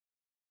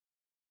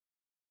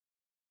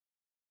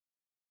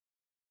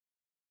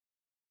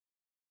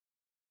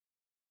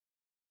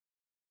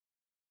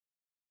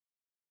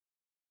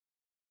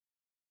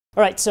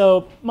All right,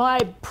 so my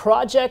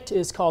project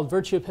is called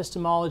Virtue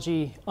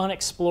Epistemology,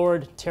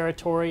 Unexplored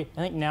Territory.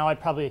 I think now I'd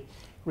probably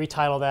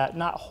retitle that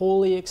Not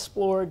Wholly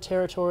Explored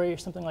Territory or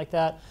something like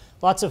that.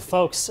 Lots of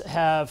folks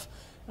have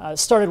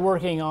started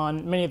working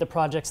on many of the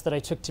projects that I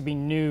took to be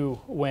new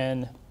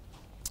when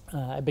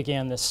I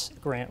began this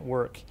grant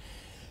work.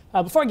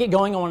 Before I get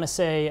going, I want to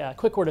say a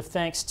quick word of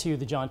thanks to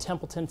the John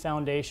Templeton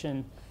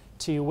Foundation,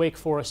 to Wake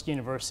Forest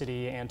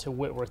University, and to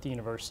Whitworth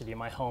University,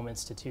 my home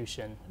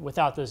institution.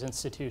 Without those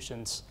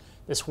institutions,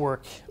 this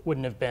work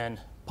wouldn't have been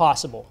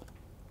possible.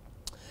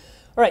 All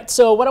right,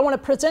 so what I want to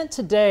present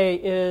today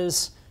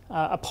is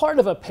a part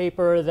of a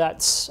paper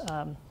that's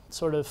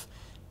sort of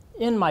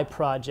in my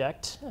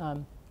project.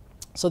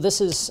 So this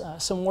is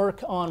some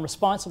work on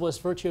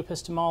responsibilist virtue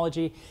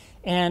epistemology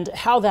and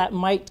how that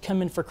might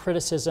come in for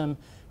criticism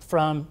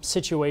from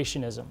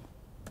situationism.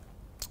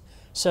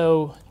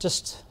 So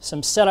just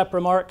some setup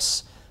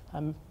remarks.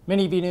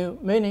 Many of you know,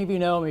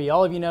 maybe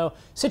all of you know,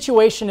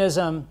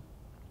 situationism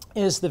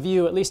is the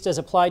view, at least as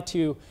applied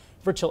to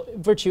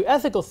virtue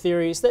ethical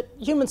theories, that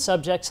human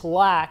subjects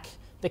lack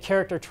the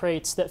character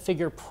traits that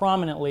figure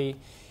prominently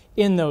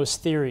in those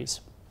theories.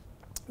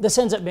 This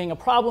ends up being a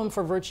problem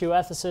for virtue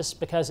ethicists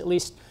because at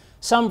least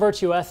some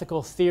virtue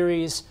ethical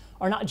theories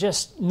are not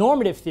just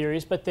normative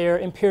theories, but they're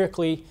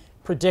empirically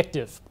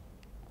predictive.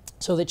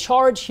 So the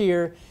charge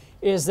here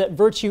is that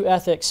virtue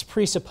ethics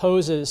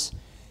presupposes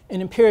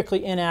an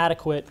empirically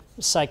inadequate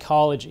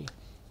psychology.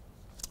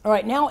 All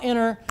right, now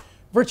enter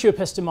virtue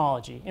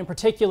epistemology, in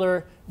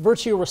particular,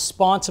 virtue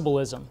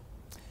responsibilism.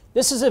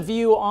 This is a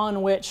view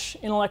on which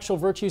intellectual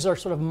virtues are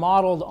sort of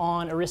modeled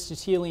on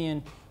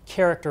Aristotelian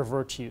character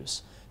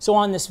virtues. So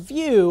on this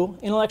view,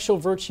 intellectual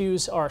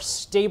virtues are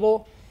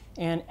stable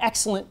and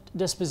excellent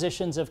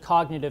dispositions of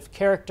cognitive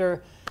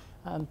character.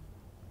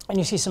 And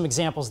you see some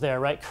examples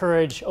there, right?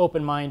 Courage,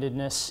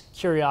 open-mindedness,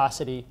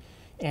 curiosity,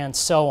 and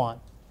so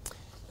on.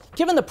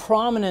 Given the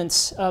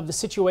prominence of the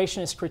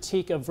situationist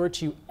critique of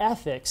virtue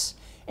ethics,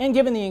 and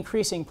given the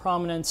increasing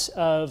prominence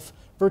of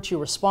virtue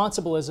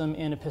responsibilism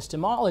in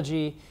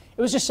epistemology,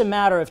 it was just a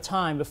matter of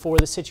time before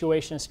the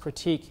situationist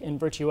critique in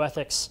virtue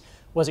ethics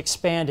was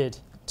expanded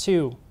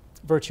to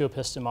virtue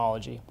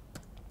epistemology.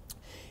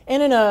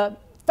 And in a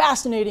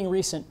fascinating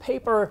recent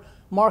paper,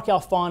 Mark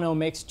Alfano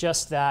makes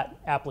just that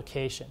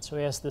application. So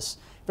he has this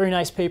very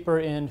nice paper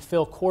in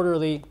Phil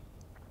Quarterly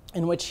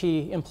in which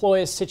he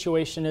employs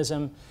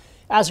situationism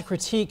as a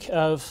critique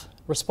of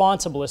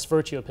responsibilist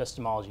virtue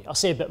epistemology. I'll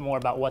say a bit more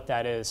about what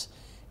that is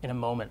in a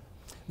moment.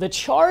 The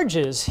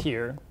charges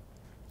here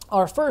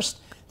are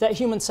first that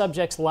human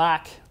subjects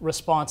lack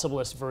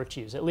responsibilist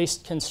virtues, at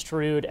least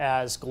construed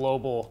as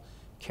global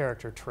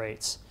character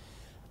traits.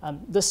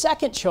 The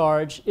second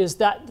charge is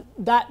that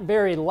that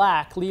very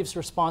lack leaves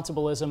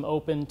responsibilism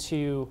open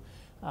to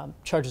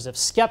charges of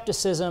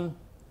skepticism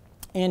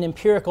and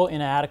empirical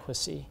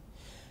inadequacy.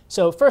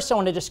 So first I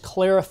want to just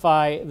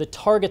clarify the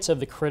targets of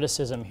the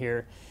criticism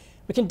here.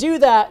 We can do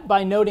that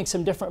by noting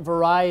some different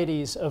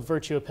varieties of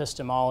virtue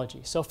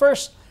epistemology. So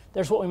first,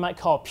 there's what we might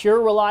call pure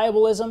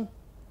reliabilism.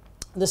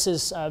 This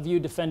is a view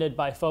defended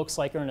by folks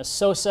like Ernest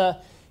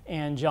Sosa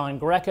and John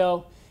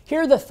Greco.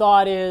 Here the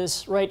thought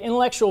is, right,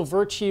 intellectual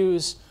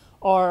virtues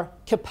are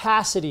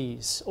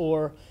capacities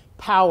or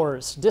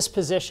powers,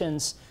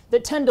 dispositions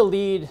that tend to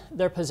lead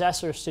their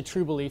possessors to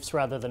true beliefs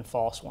rather than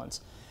false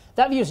ones.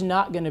 That view is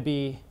not going to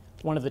be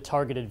one of the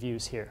targeted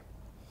views here.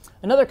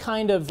 Another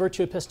kind of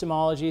virtue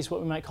epistemology is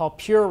what we might call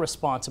pure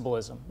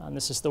responsibilism. And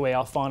this is the way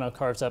Alfano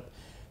carves up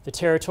the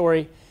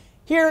territory.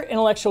 Here,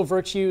 intellectual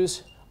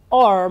virtues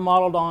are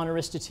modeled on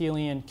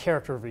Aristotelian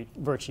character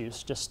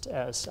virtues, just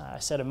as I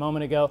said a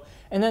moment ago.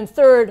 And then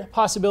third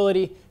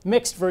possibility,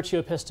 mixed virtue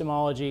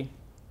epistemology.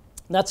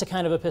 That's a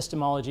kind of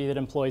epistemology that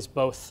employs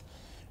both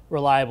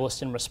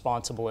reliabilist and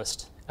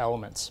responsibilist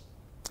elements.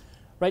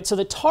 Right, so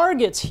the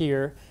targets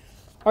here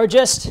are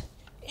just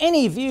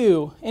any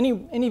view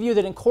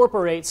that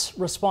incorporates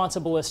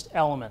responsibilist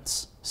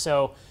elements.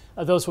 So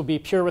those would be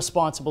pure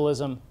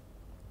responsibilism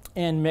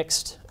and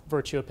mixed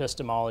virtue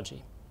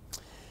epistemology.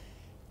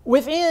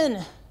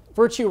 Within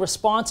virtue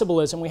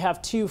responsibilism, we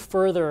have two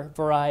further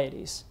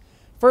varieties.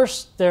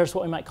 First, there's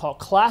what we might call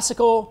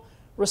classical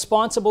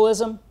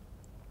responsibilism.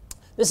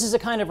 This is a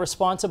kind of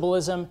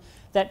responsibilism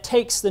that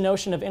takes the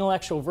notion of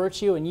intellectual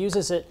virtue and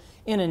uses it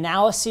in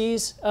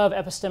analyses of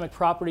epistemic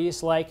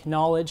properties like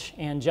knowledge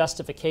and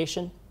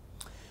justification.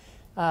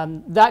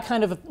 That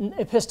kind of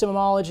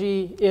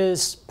epistemology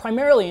is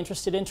primarily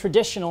interested in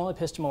traditional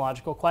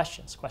epistemological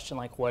questions. Question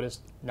like, what is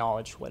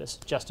knowledge? What is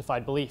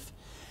justified belief?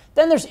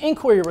 Then there's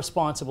inquiry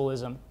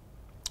responsibilism,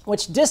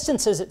 which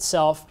distances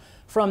itself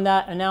from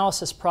that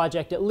analysis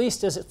project, at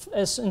least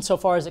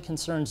insofar as it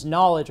concerns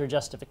knowledge or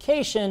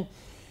justification,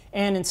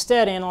 and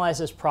instead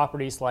analyzes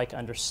properties like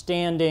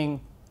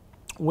understanding,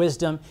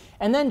 wisdom,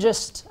 and then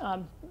just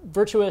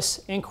virtuous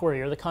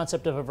inquiry, or the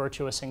concept of a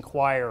virtuous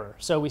inquirer.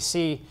 So we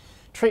see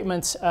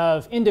treatments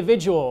of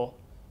individual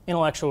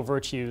intellectual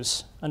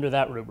virtues under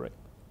that rubric.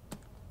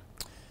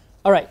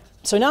 All right,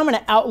 So now I'm going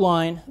to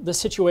outline the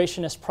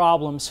situationist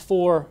problems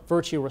for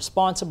virtue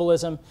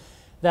responsibilism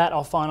that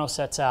Alfano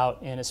sets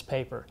out in his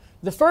paper.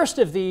 The first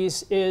of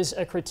these is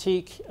a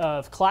critique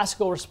of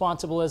classical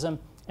responsibilism,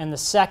 and the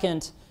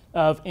second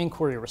of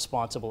inquiry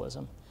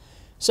responsibilism.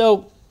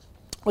 So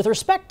with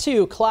respect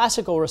to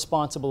classical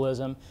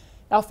responsibilism,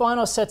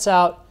 Alfano sets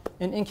out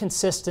an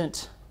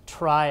inconsistent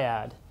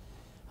triad.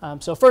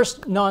 So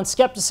first,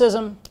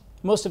 non-skepticism.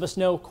 Most of us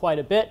know quite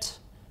a bit.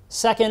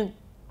 Second,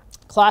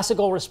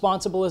 classical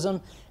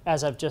responsibilism,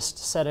 as I've just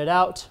set it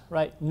out,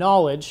 right?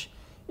 Knowledge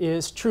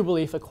is true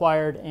belief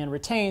acquired and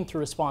retained through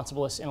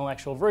responsibilist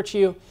intellectual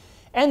virtue.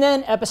 And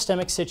then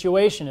epistemic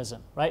situationism,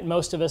 right?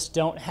 Most of us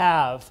don't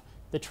have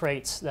the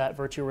traits that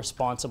virtue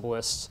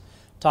responsibilists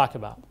talk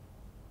about.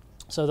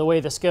 So the way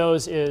this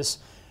goes is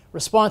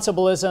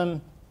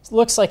responsibilism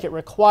looks like it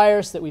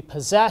requires that we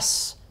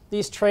possess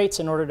these traits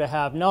in order to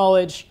have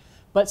knowledge,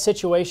 but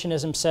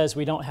situationism says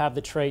we don't have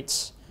the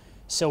traits,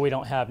 so we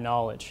don't have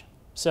knowledge.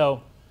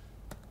 So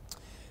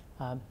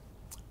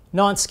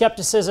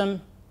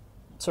non-skepticism,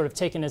 sort of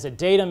taken as a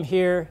datum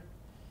here.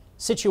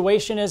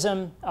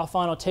 Situationism,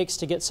 Alfano takes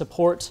to get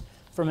support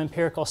from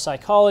empirical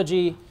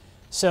psychology.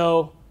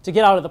 So to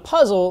get out of the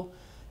puzzle,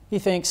 he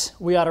thinks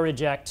we ought to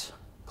reject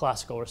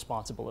classical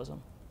responsibilism.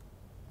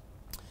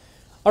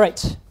 All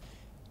right,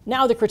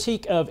 now the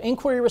critique of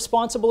inquiry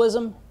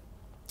responsibilism.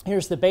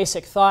 Here's the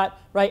basic thought,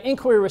 right?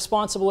 Inquiry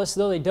responsibilists,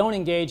 though they don't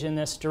engage in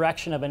this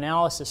direction of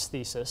analysis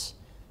thesis,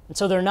 and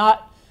so they're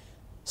not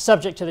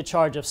subject to the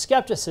charge of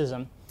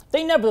skepticism,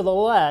 they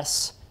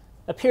nevertheless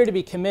appear to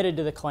be committed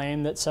to the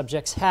claim that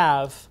subjects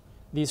have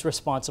these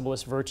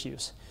responsibilist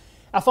virtues.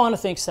 Alfano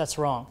thinks that's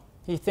wrong.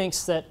 He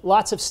thinks that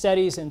lots of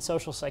studies in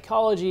social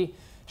psychology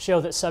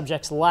show that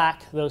subjects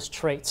lack those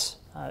traits,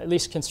 at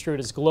least construed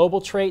as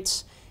global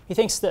traits. He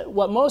thinks that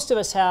what most of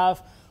us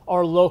have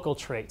are local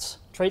traits,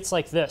 traits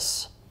like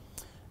this.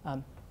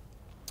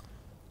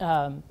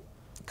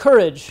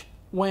 Courage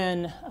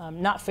when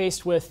not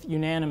faced with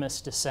unanimous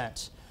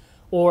dissent,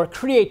 or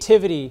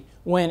creativity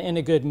when in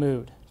a good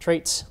mood,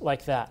 traits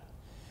like that.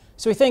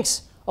 So he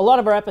thinks a lot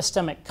of our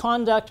epistemic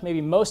conduct, maybe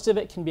most of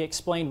it, can be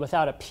explained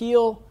without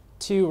appeal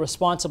to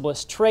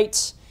responsibilist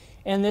traits,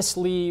 and this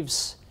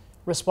leaves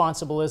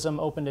responsibilism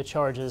open to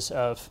charges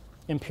of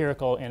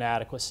empirical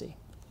inadequacy.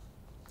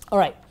 All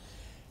right,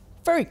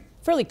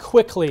 fairly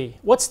quickly,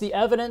 what's the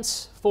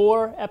evidence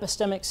for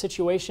epistemic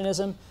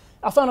situationism?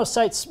 Alfano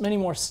cites many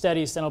more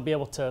studies than I'll be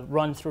able to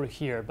run through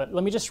here, but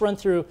let me just run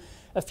through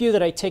a few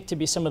that I take to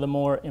be some of the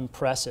more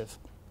impressive.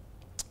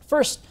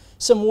 First,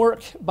 some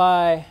work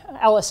by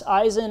Alice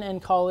Eisen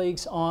and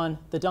colleagues on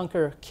the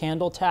Duncker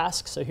candle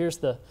task. So here's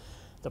the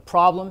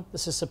problem.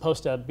 This is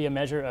supposed to be a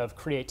measure of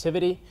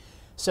creativity.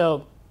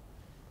 So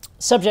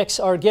subjects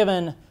are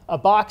given a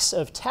box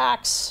of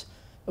tacks,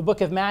 a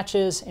book of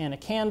matches, and a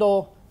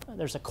candle.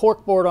 There's a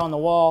corkboard on the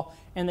wall,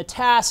 and the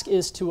task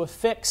is to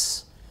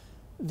affix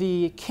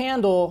the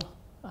candle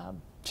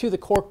to the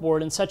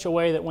corkboard in such a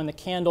way that when the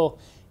candle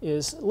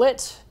is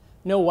lit,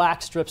 no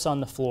wax drips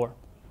on the floor.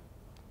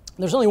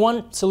 There's only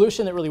one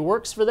solution that really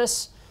works for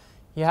this.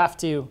 You have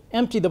to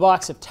empty the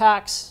box of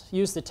tacks,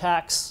 use the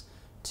tacks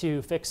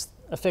to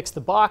affix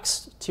the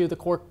box to the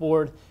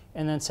corkboard,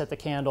 and then set the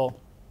candle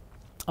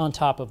on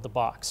top of the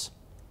box.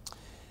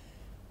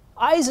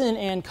 Eisen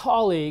and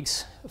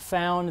colleagues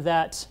found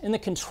that in the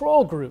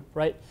control group,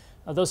 right,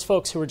 those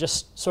folks who were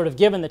just sort of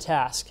given the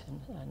task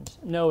and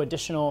no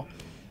additional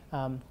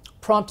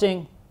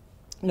prompting,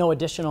 no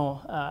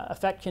additional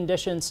effect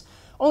conditions,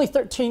 only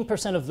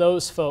 13% of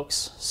those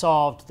folks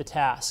solved the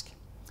task.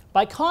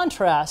 By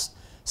contrast,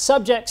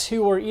 subjects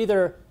who were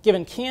either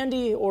given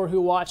candy or who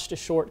watched a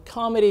short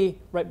comedy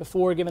right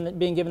before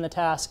being given the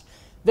task,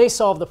 they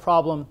solved the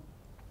problem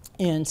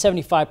in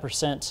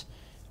 75%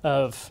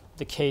 of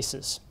the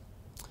cases.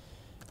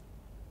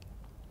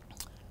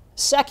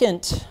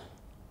 Second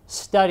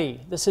study,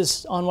 this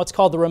is on what's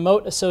called the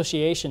remote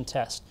association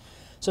test.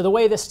 So the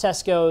way this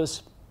test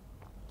goes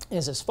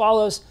is as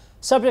follows.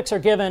 Subjects are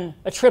given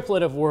a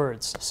triplet of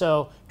words.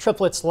 So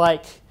triplets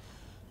like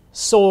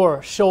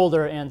sore,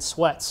 shoulder, and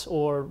sweats,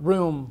 or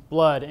room,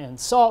 blood, and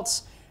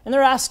salts. And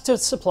they're asked to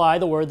supply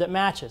the word that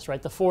matches,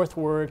 right? The fourth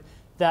word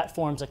that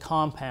forms a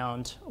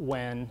compound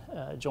when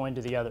joined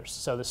to the others.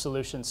 So the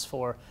solutions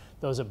for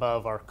those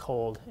above are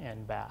cold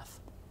and bath.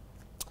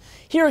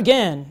 Here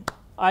again,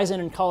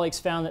 Eisen and colleagues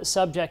found that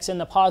subjects in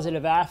the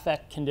positive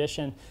affect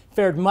condition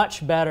fared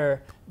much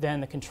better than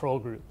the control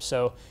group.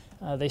 So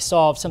they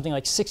solved something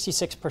like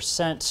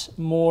 66%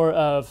 more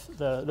of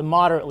the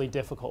moderately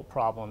difficult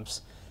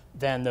problems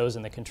than those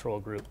in the control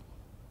group.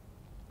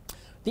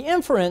 The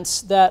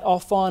inference that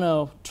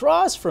Alfano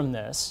draws from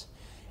this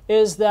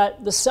is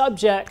that the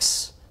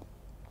subjects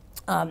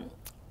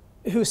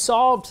who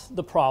solved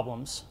the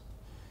problems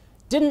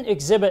didn't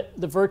exhibit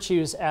the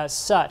virtues as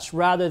such.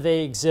 Rather,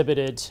 they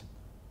exhibited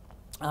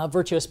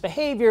virtuous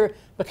behavior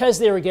because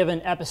they were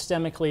given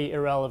epistemically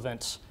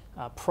irrelevant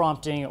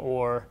prompting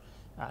or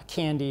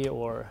candy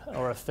or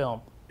a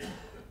film.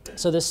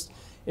 So this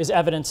is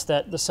evidence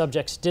that the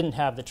subjects didn't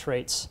have the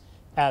traits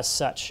as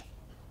such.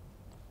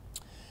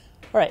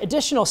 All right,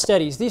 additional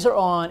studies. These are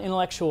on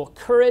intellectual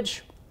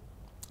courage.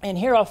 And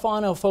here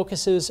Alfano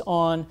focuses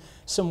on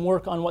some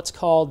work on what's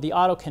called the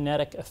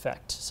autokinetic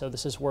effect. So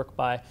this is work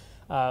by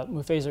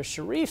Mufazer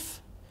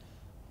Sharif.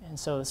 And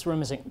so this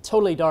room isn't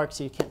totally dark,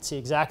 so you can't see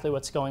exactly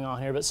what's going on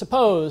here. But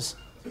suppose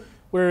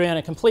we're in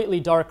a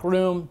completely dark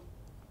room,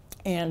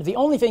 and the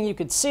only thing you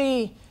could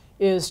see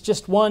is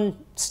just one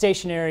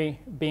stationary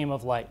beam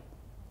of light.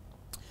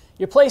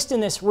 You're placed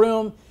in this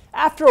room.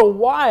 After a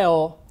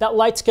while, that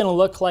light's going to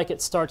look like it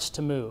starts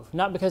to move,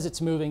 not because it's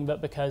moving, but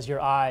because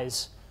your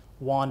eyes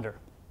wander.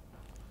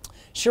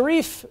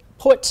 Sharif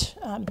put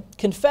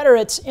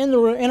Confederates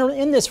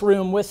in this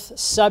room with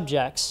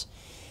subjects,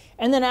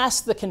 and then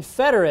asked the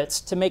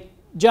Confederates to make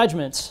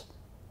judgments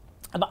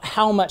about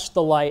how much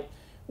the light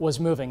was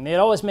moving. They'd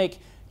always make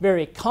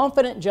very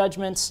confident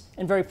judgments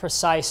and very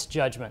precise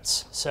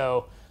judgments.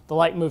 So the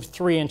light moved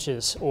 3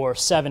 inches or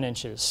 7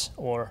 inches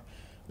or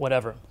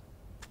whatever.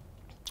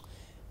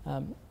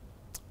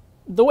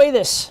 The way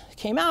this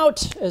came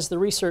out as the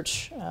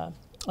research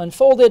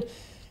unfolded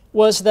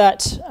was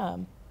that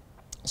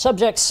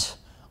subjects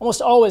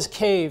almost always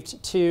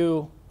caved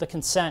to the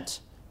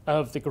consent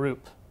of the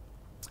group.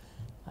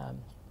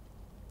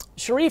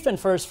 Sharif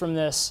infers from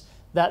this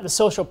that the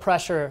social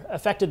pressure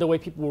affected the way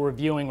people were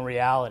viewing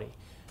reality.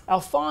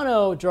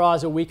 Alfano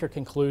draws a weaker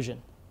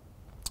conclusion.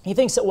 He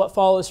thinks that what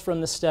follows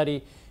from the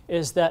study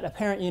is that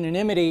apparent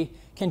unanimity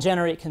can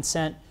generate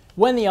consent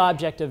when the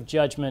object of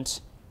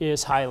judgment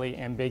is highly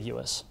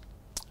ambiguous.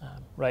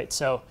 Right?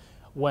 So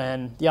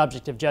when the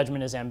object of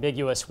judgment is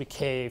ambiguous, we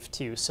cave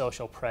to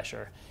social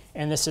pressure.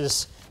 And this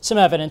is some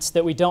evidence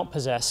that we don't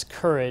possess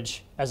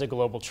courage as a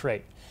global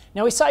trait.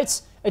 Now he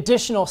cites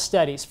additional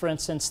studies, for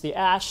instance, the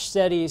Ash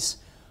studies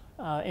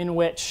in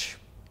which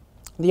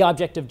the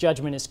object of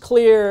judgment is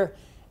clear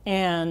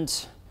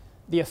and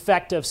the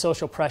effect of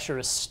social pressure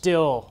is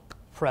still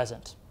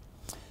present.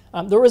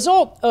 The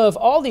result of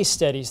all these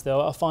studies, though,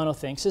 Alfano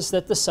thinks, is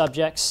that the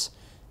subjects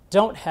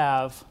don't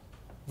have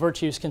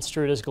virtues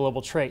construed as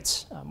global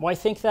traits. Why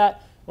think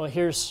that? Well,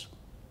 here's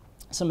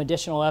some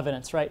additional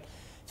evidence, right?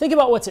 Think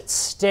about what's at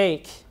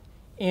stake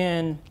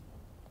in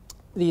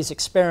these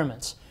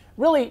experiments.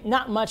 Really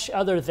not much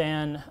other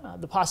than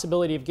the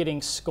possibility of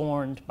getting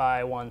scorned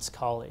by one's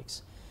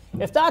colleagues.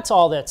 If that's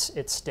all that's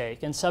at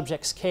stake and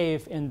subjects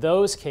cave in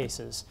those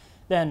cases,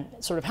 then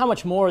sort of how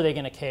much more are they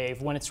going to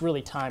cave when it's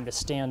really time to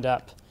stand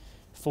up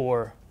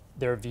for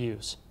their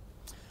views?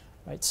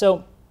 Right,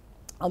 so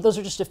those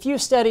are just a few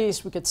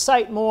studies. We could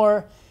cite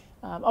more.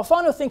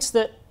 Alfano thinks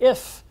that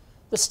if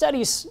the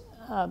studies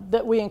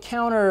that we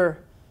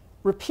encounter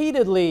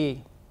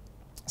repeatedly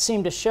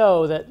seem to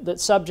show that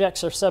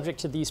subjects are subject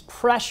to these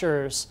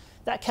pressures,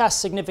 that casts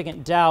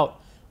significant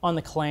doubt on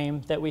the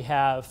claim that we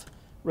have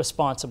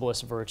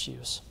responsibilist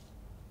virtues.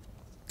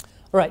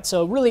 All right,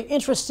 so really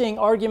interesting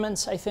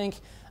arguments, I think.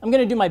 I'm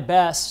going to do my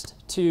best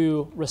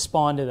to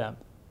respond to them.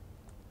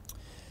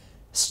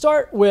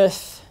 Start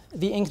with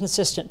the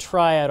inconsistent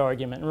triad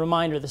argument. And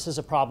reminder, this is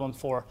a problem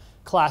for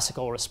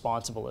classical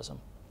responsibilism,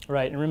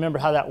 right? And remember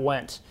how that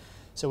went.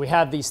 So we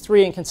have these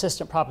 3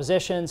 inconsistent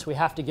propositions. We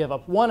have to give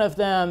up one of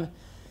them.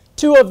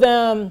 2 of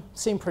them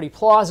seem pretty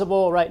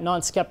plausible, right?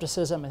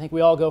 Non-skepticism, I think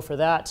we all go for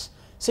that.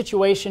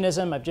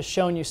 Situationism, I've just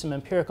shown you some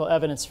empirical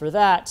evidence for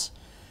that.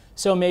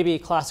 So maybe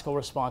classical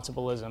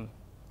responsibilism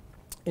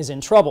is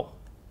in trouble.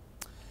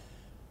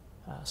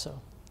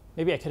 So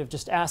maybe I could have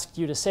just asked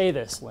you to say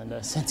this,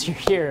 Linda, since you're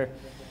here.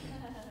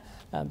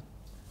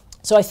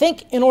 So I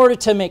think in order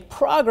to make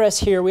progress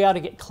here, we ought to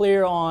get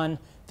clear on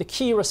the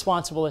key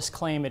responsibilist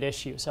claim at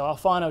issue. So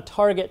Alfano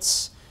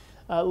targets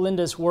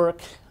Linda's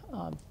work,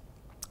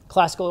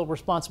 classical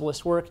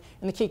responsibilist work,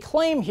 and the key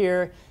claim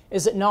here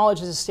is that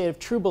knowledge is a state of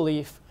true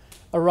belief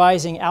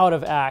arising out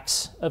of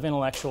acts of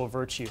intellectual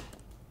virtue.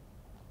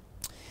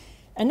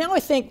 And now I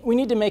think we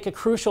need to make a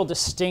crucial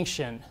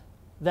distinction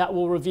that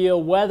will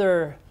reveal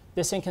whether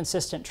this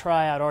inconsistent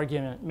triad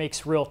argument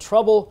makes real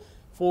trouble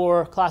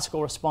for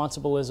classical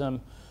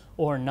responsibilism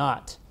or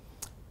not.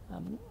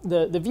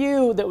 The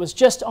view that was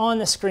just on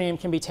the screen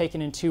can be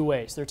taken in 2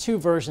 ways. There are 2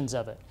 versions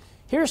of it.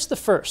 Here's the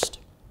first.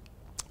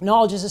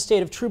 Knowledge is a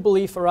state of true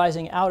belief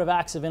arising out of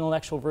acts of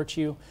intellectual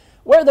virtue,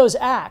 where those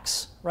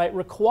acts, right,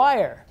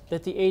 require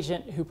that the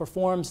agent who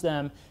performs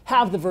them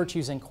have the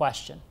virtues in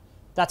question.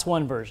 That's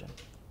one version.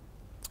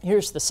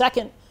 Here's the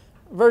second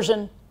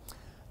version.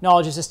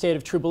 Knowledge is a state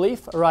of true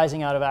belief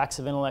arising out of acts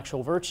of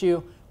intellectual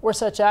virtue, where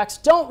such acts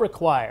don't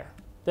require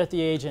that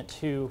the agent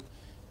who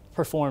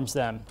performs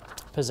them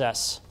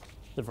possess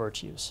the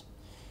virtues.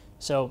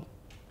 So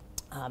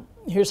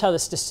here's how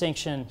this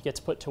distinction gets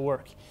put to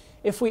work.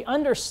 If we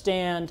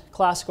understand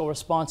classical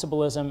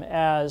responsibilism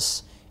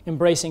as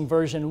embracing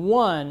version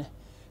 1,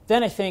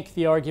 then I think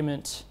the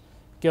argument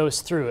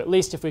goes through, at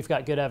least if we've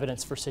got good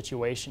evidence for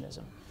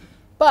situationism.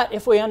 But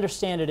if we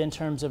understand it in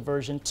terms of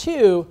version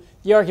 2,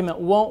 the argument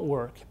won't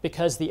work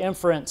because the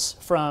inference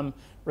from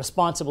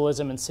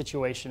responsibilism and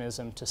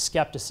situationism to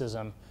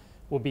skepticism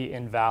will be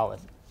invalid.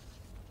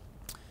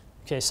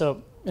 Okay,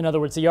 so in other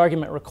words, the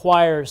argument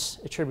requires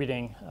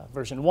attributing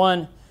version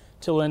 1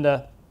 to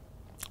Linda.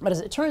 But as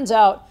it turns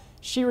out,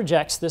 she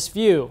rejects this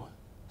view.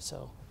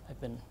 So I've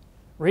been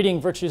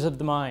reading Virtues of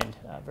the Mind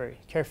very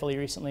carefully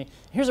recently.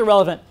 Here's a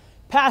relevant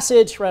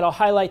passage, right? I'll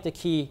highlight the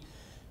key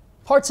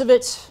parts of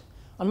it.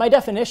 On my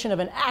definition of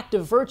an act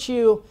of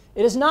virtue,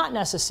 it is not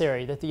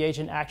necessary that the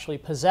agent actually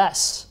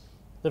possess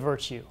the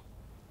virtue.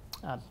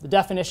 The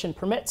definition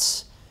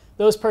permits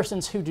those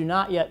persons who do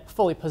not yet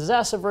fully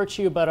possess a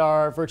virtue but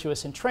are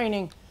virtuous in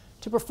training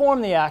to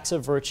perform the acts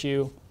of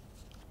virtue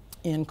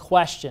in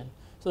question.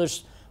 So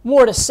there's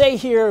more to say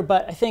here,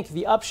 but I think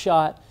the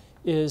upshot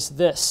is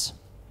this.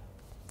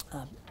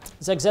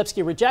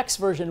 Zagzebski rejects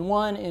version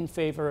 1 in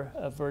favor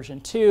of version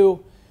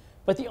 2,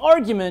 but the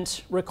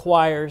argument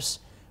requires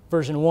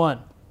version 1.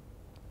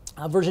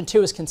 Version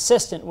 2 is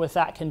consistent with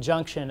that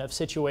conjunction of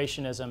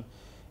situationism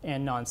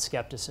and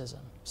non-skepticism.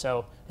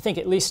 So I think,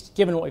 at least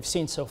given what we've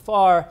seen so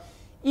far,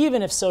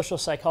 even if social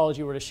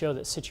psychology were to show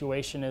that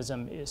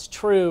situationism is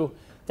true,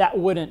 that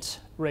wouldn't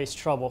raise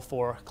trouble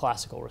for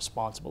classical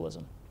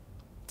responsibilism.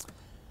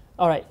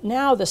 All right,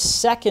 now the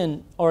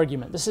second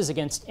argument. This is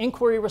against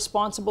inquiry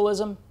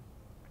responsibilism.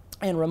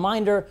 And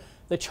reminder,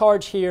 the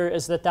charge here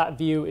is that that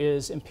view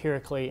is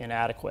empirically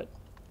inadequate.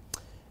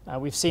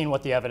 We've seen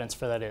what the evidence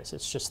for that is.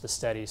 It's just the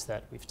studies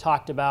that we've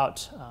talked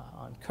about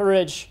on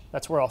courage.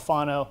 That's where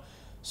Alfano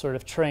sort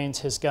of trains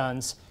his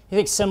guns. He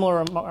thinks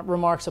similar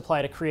remarks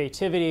apply to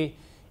creativity,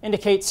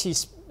 indicates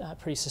he's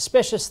pretty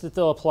suspicious that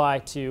they'll apply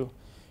to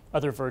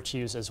other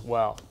virtues as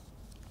well.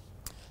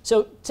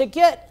 So to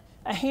get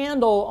a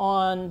handle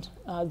on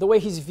the way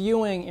he's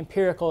viewing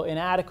empirical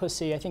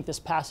inadequacy, I think this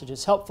passage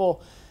is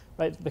helpful,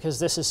 right, because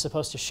this is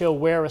supposed to show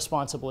where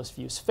responsibilist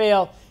views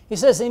fail. He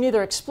says they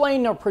neither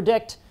explain nor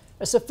predict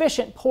a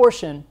sufficient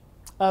portion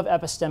of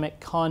epistemic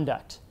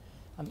conduct.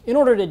 In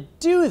order to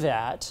do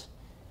that,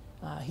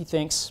 he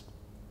thinks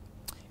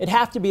it'd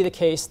have to be the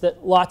case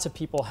that lots of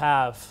people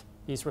have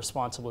these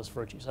responsibilist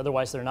virtues.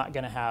 Otherwise, they're not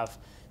going to have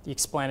the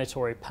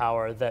explanatory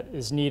power that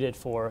is needed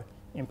for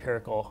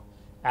empirical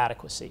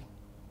adequacy.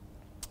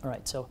 All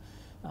right, so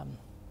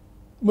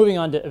moving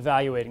on to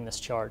evaluating this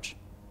charge.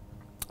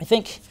 I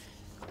think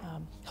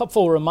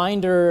helpful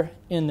reminder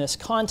in this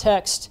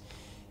context,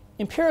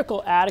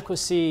 empirical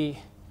adequacy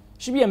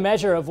should be a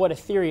measure of what a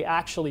theory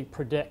actually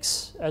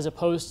predicts, as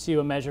opposed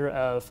to a measure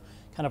of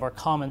kind of our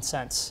common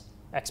sense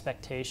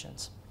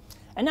expectations.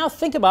 And now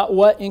think about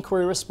what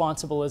inquiry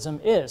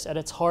responsibilism is. At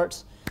its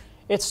heart,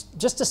 it's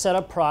just a set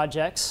of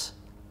projects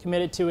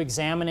committed to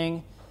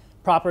examining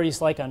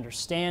properties like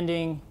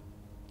understanding,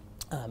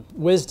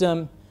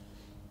 wisdom,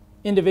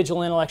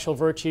 individual intellectual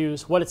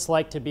virtues, what it's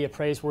like to be a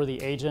praiseworthy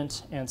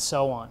agent, and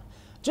so on.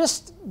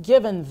 Just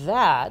given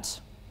that,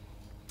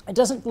 it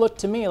doesn't look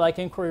to me like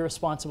inquiry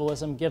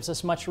responsibilism gives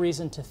us much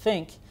reason to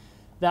think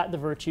that the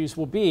virtues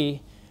will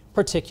be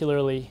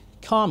particularly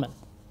common.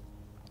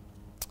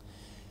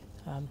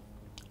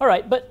 All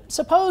right, but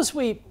suppose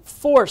we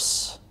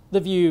force the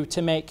view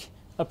to make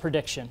a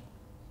prediction.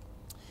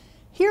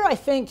 Here I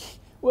think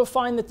we'll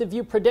find that the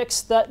view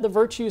predicts that the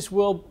virtues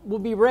will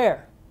be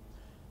rare.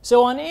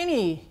 So on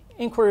any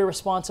inquiry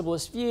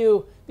responsibilist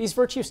view, these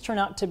virtues turn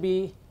out to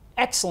be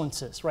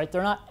excellences, right?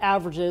 They're not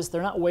averages,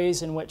 they're not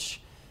ways in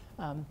which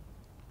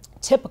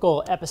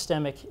typical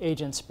epistemic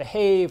agents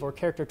behave or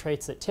character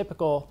traits that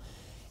typical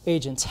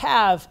agents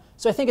have.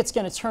 So I think it's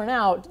going to turn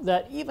out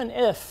that even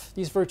if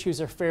these virtues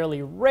are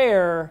fairly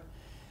rare,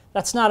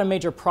 that's not a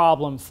major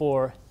problem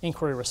for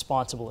inquiry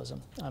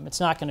responsibilism. It's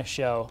not going to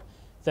show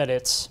that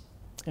it's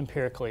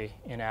empirically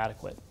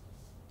inadequate.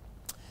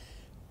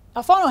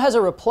 Alfano has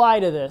a reply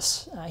to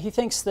this. He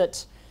thinks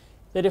that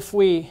if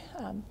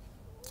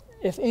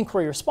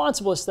inquiry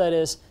responsibilists, that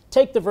is,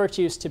 take the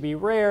virtues to be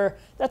rare,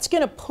 that's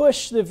going to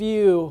push the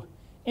view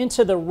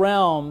into the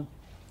realm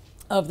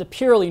of the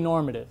purely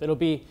normative. It'll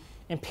be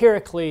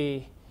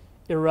empirically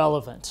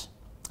irrelevant.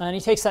 And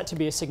he takes that to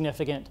be a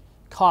significant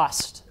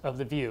cost of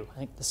the view. I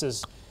think this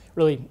is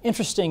really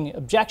interesting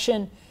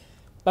objection.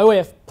 By way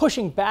of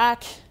pushing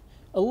back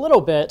a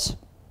little bit,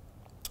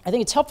 I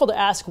think it's helpful to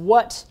ask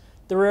what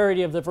the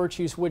rarity of the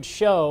virtues would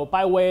show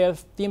by way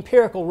of the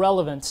empirical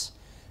relevance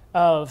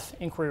of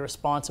inquiry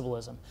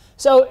responsibilism.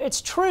 So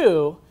it's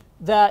true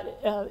that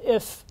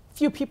if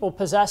few people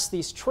possess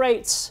these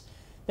traits,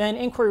 then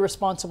inquiry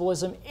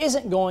responsibilism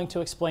isn't going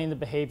to explain the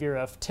behavior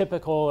of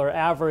typical or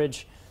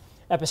average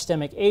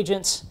epistemic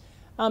agents.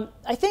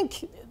 I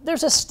think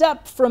there's a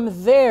step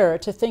from there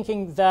to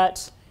thinking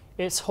that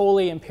it's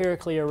wholly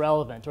empirically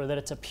irrelevant or that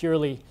it's a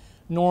purely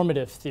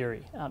normative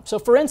theory. So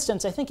for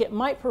instance, I think it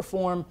might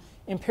perform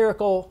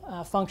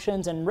empirical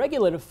functions and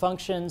regulative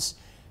functions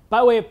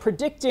by way of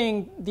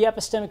predicting the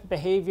epistemic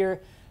behavior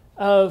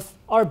of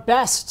our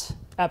best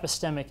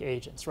epistemic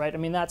agents, right? I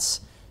mean,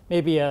 that's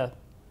maybe a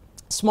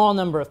small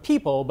number of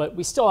people, but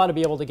we still ought to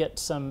be able to get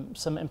some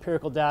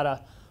empirical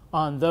data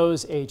on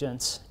those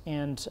agents,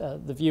 and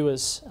the view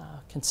is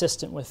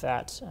consistent with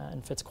that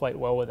and fits quite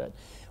well with it.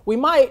 We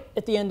might,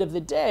 at the end of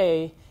the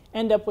day,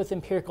 end up with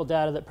empirical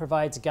data that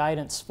provides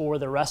guidance for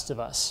the rest of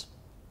us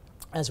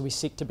as we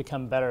seek to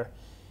become better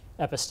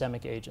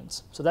epistemic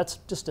agents. So that's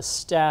just a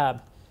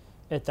stab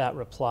at that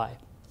reply.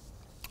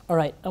 All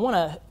right, I want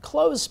to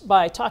close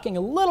by talking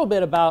a little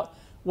bit about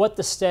what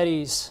the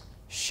studies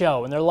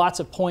show. And there are lots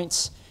of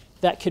points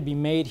that could be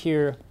made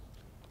here.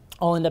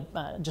 I'll end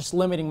up just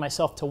limiting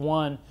myself to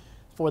one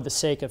for the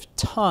sake of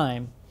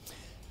time.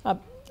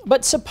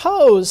 But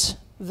suppose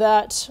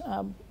that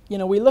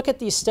we look at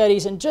these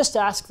studies and just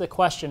ask the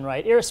question,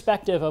 right,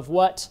 irrespective of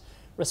what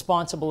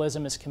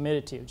responsibilism is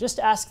committed to. Just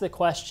ask the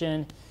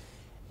question,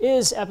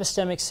 is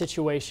epistemic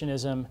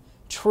situationism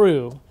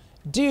true?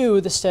 Do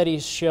the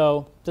studies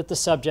show that the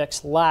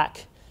subjects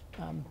lack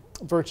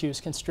virtues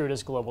construed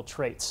as global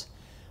traits?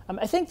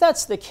 I think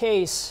that's the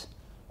case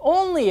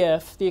only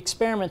if the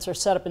experiments are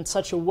set up in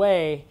such a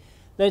way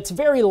that it's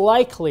very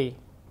likely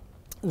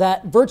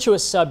that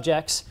virtuous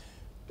subjects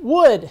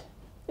would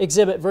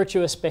exhibit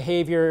virtuous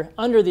behavior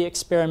under the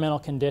experimental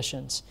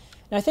conditions.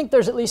 And I think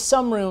there's at least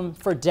some room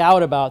for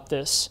doubt about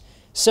this.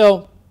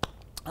 So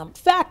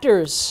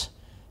factors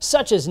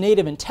such as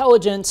native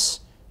intelligence,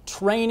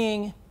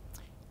 training,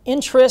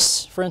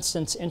 interests, for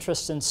instance,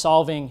 interest in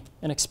solving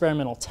an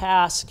experimental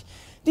task,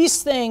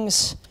 these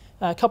things,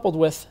 coupled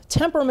with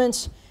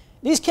temperaments,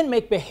 these can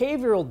make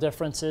behavioral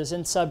differences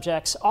in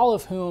subjects, all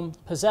of whom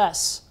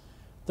possess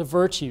the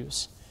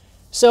virtues.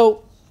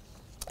 So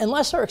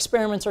unless our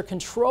experiments are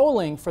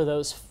controlling for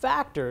those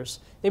factors,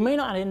 they may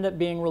not end up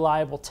being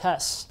reliable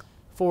tests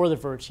for the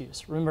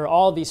virtues. Remember,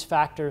 all of these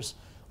factors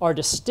are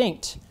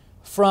distinct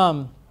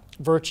from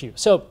virtue.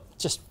 So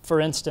just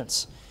for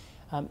instance,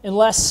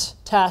 unless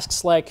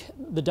tasks like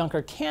the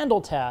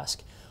Duncker-Candle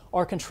task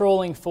are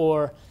controlling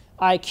for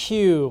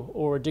IQ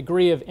or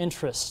degree of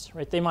interest,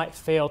 right, they might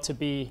fail to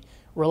be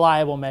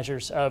reliable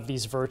measures of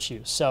these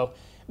virtues. So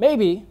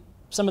maybe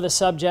some of the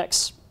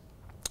subjects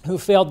who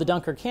failed the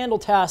Duncker-Candle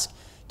task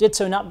did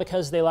so not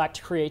because they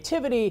lacked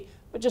creativity,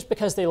 but just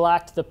because they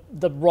lacked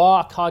the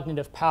raw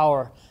cognitive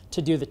power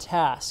to do the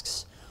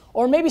tasks.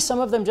 Or maybe some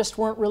of them just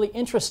weren't really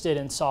interested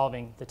in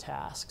solving the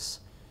tasks.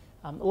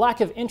 Lack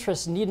of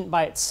interest needn't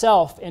by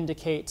itself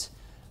indicate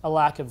a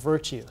lack of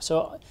virtue.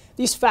 So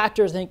these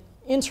factors, I think,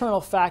 internal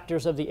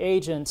factors of the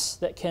agents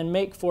that can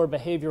make for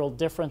behavioral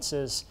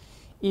differences,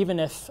 even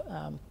if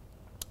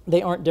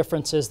they aren't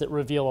differences that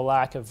reveal a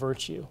lack of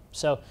virtue.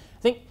 So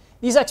I think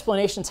these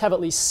explanations have at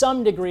least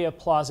some degree of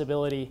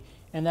plausibility,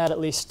 and that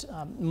at least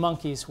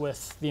monkeys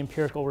with the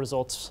empirical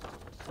results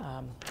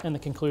and the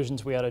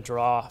conclusions we ought to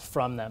draw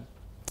from them.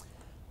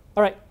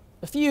 All right,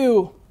 a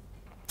few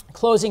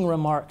closing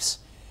remarks.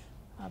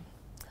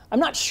 I'm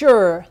not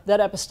sure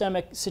that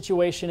epistemic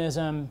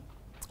situationism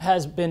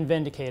has been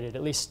vindicated,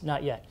 at least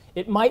not yet.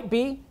 It might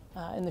be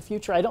in the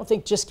future. I don't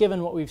think just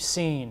given what we've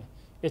seen,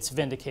 it's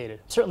vindicated.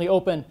 Certainly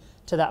open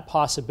to that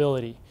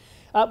possibility.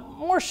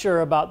 More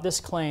sure about this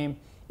claim,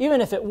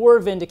 even if it were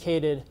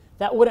vindicated,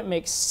 that wouldn't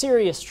make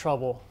serious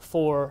trouble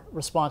for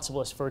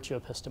responsibilist virtue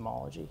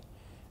epistemology.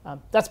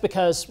 That's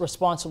because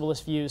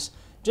responsibilist views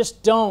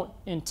just don't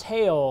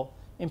entail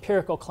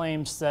empirical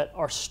claims that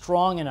are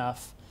strong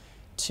enough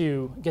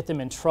to get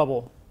them in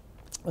trouble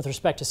with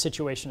respect to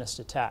situationist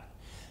attack.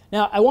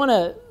 Now, I want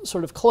to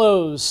sort of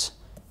close,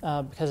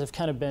 because I've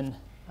kind of been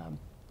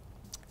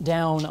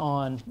down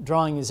on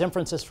drawing these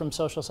inferences from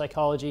social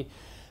psychology.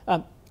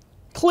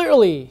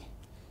 Clearly,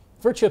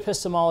 virtue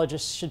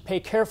epistemologists should pay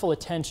careful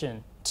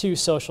attention to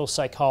social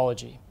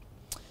psychology.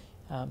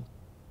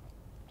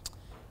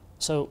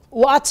 So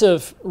lots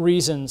of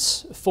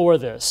reasons for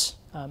this.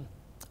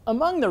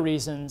 Among the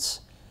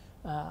reasons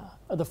are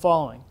the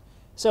following.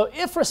 So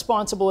if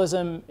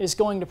responsibilism is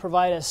going to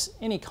provide us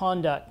any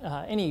conduct,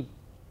 any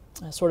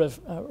sort of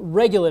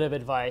regulative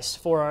advice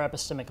for our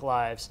epistemic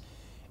lives,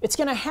 it's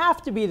going to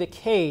have to be the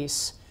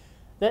case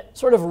that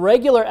sort of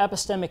regular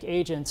epistemic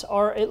agents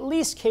are at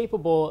least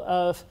capable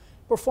of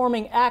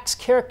performing acts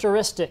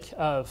characteristic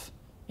of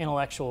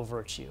intellectual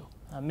virtue.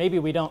 Maybe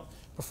we don't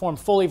perform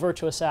fully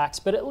virtuous acts,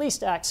 but at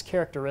least acts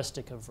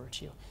characteristic of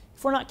virtue.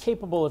 If we're not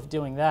capable of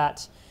doing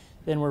that,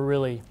 then we're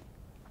really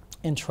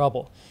in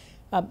trouble.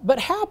 But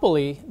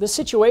happily, the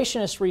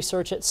situationist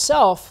research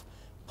itself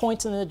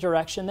points in the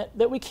direction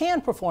that we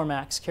can perform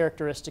acts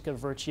characteristic of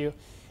virtue,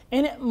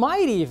 and it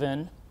might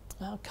even,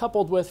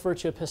 coupled with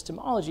virtue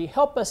epistemology,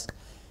 help us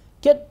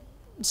get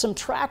some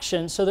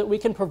traction so that we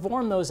can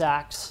perform those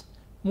acts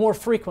more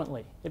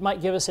frequently. It might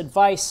give us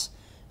advice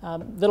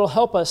that'll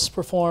help us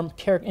perform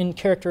in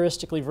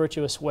characteristically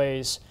virtuous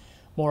ways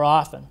more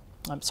often.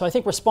 So I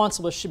think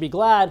responsibilists should be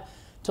glad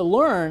to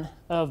learn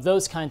of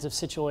those kinds of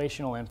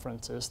situational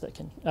influences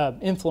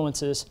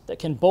that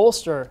can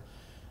bolster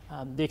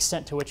the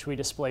extent to which we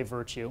display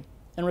virtue.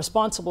 And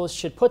responsibilists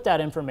should put that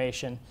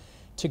information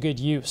to good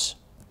use.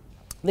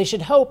 They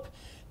should hope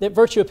that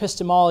virtue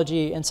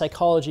epistemology and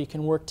psychology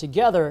can work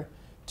together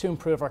to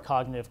improve our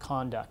cognitive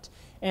conduct.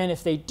 And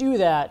if they do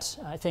that,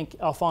 I think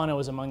Alfano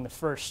is among the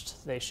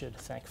first they should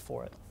thank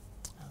for it.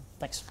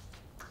 Thanks.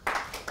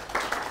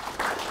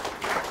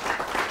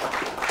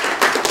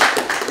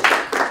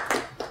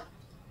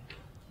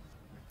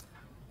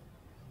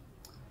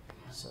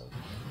 So,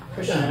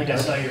 Christian, I think I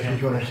saw your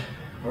hand.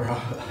 Or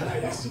I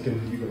guess you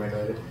can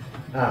regulate it.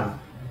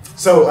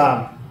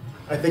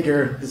 I think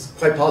it's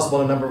quite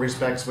plausible in a number of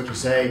respects what you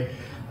say.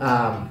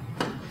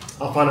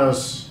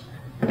 Alfano's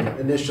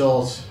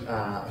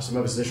some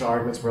of his initial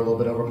arguments were a little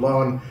bit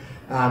overblown,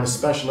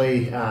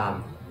 especially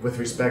with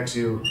respect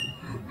to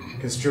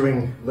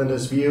construing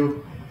Linda's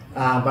view.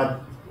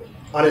 But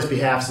on his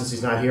behalf, since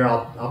he's not here,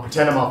 I'll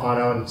pretend I'm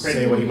Alfano and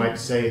say what he might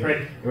say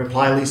in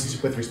reply, at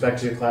least with respect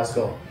to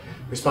classical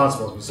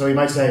responsibility. So he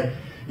might say,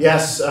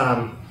 yes,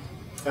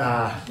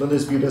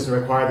 Linda's view doesn't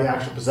require the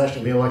actual possession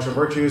of the intellectual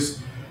virtues.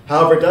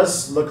 However, it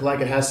does look like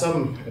it has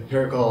some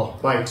empirical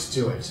bite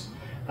to it.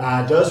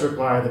 It does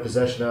require the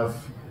possession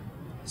of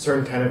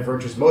certain kind of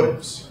virtuous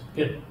motives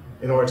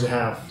in order to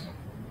have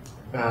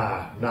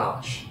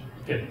knowledge.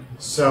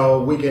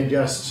 So we can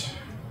just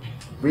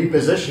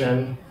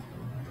reposition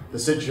the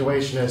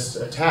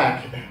situationist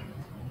attack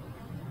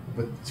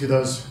to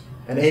those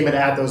and aim it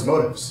at those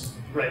motives.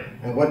 Right.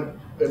 And what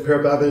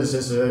empirical evidence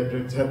is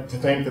to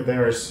think that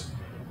there's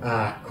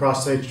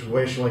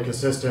cross-situationally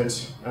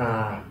consistent,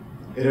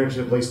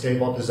 iteratively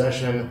stable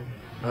possession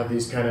of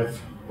these kind of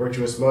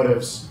virtuous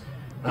motives.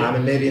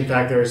 And maybe, in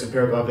fact, there is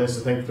empirical evidence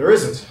to think that there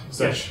isn't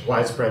such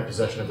widespread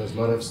possession of those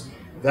motives.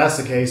 If that's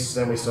the case,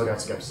 then we still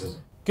got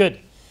skepticism. Good.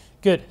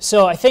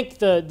 So I think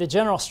the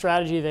general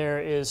strategy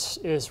there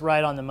is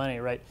right on the money,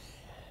 right?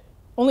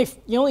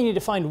 You only need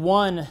to find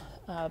one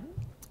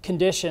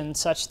condition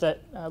such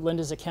that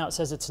Linda's account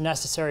says it's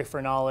necessary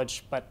for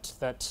knowledge, but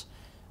that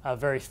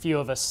very few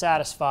of us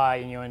satisfy,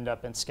 and you end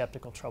up in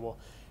skeptical trouble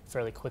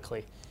fairly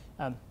quickly.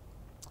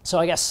 So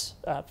I guess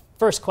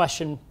first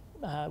question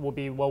will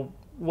be, well,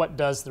 what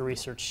does the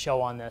research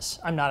show on this?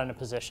 I'm not in a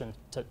position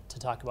to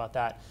talk about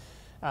that.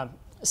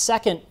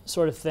 Second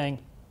sort of thing,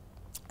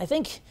 I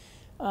think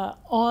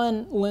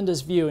on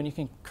Linda's view, and you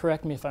can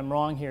correct me if I'm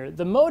wrong here,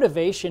 the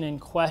motivation in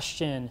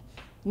question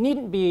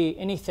needn't be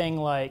anything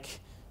like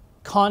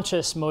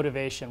conscious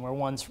motivation, where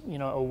one's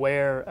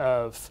aware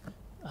of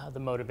the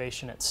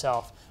motivation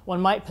itself. One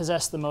might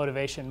possess the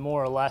motivation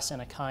more or less in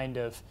a kind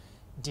of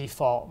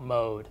default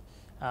mode.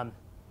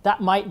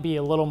 That might be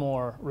a little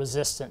more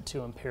resistant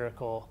to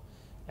empirical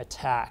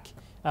attack.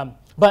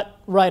 But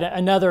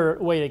another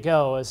way to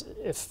go is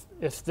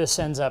if this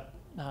ends up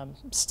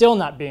still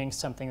not being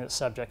something that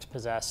subjects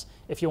possess,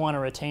 if you want to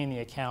retain the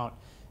account,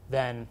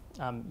 then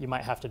you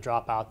might have to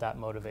drop out that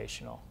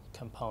motivational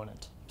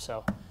component.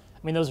 So, I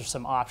mean, those are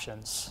some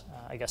options.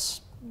 I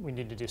guess we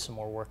need to do some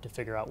more work to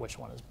figure out which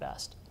one is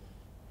best.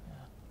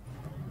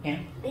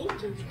 Anne?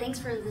 Thank you. Thanks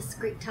for this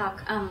great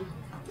talk.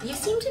 You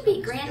seem to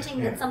be granting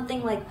that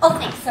something like, oh,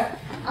 thanks, sir.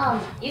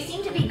 You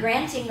seem to be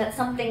granting that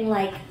something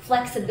like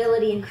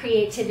flexibility and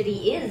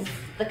creativity is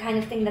the kind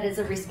of thing that is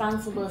a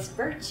responsibilist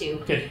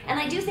virtue. Good. And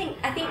I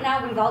think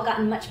now we've all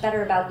gotten much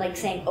better about like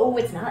saying, oh,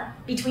 it's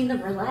not between the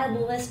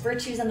reliabilist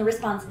virtues and the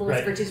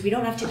responsibilist virtues. We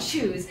don't have to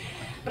choose.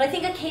 But I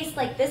think a case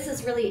like this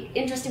is really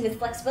interesting with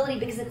flexibility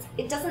because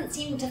it doesn't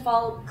seem to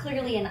fall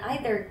clearly in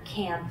either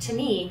camp to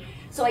me.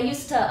 So I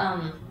used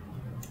to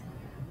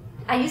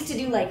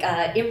do like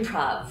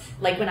improv,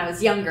 like when I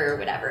was younger or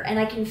whatever, and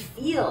I can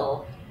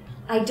feel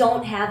I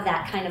don't have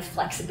that kind of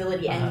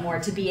flexibility anymore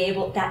to be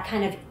able, that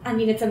kind of, I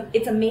mean,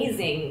 it's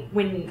amazing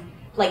when,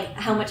 like,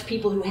 how much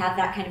people who have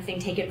that kind of thing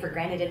take it for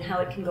granted and how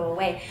it can go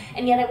away.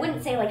 And yet I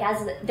wouldn't say, like,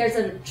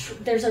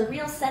 there's a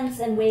real sense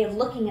and way of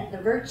looking at the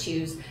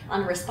virtues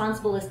on a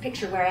responsibilist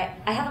picture where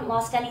I haven't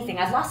lost anything.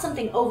 I've lost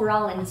something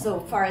overall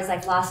insofar as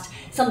I've lost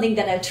something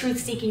that a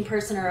truth-seeking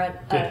person or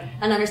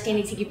an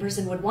understanding-seeking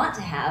person would want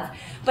to have.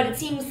 But it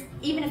seems,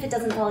 even if it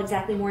doesn't fall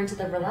exactly more into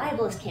the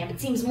reliabilist camp,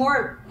 it seems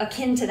more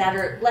akin to that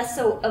or less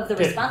so of the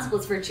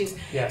responsibilist virtues.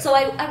 Yeah. So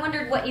I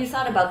wondered what you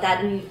thought about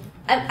that. And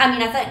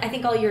I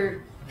think all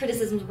your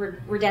criticisms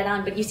were dead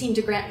on, but you seem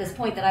to grant this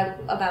point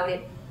about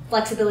it,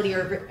 flexibility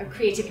or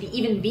creativity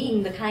even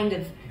being the kind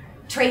of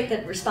trait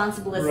that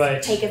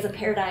responsibilists take as a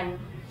paradigm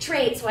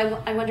trait. So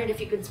I wondered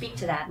if you could speak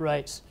to that.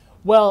 Right.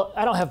 Well,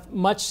 I don't have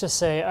much to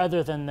say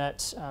other than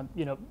that,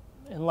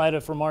 in light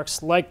of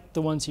remarks like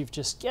the ones you've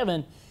just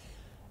given,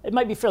 it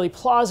might be fairly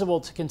plausible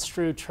to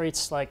construe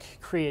traits like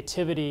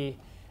creativity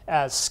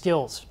as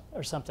skills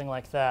or something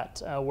like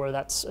that, where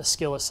a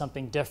skill is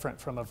something different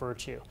from a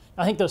virtue.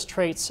 I think those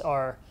traits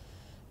are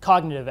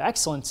cognitive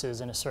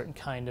excellences in a certain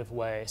kind of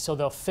way, so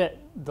they'll fit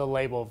the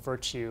label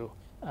virtue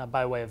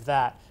by way of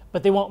that,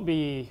 but they won't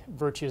be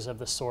virtues of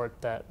the sort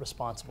that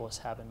responsibilists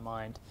have in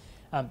mind.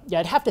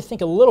 I'd have to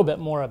think a little bit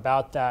more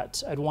about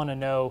that. I'd want to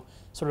know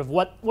sort of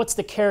what's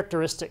the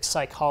characteristic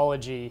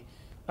psychology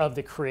of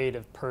the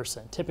creative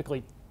person.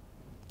 Typically,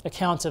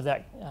 accounts of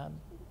that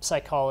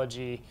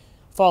psychology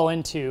fall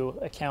into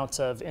accounts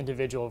of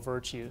individual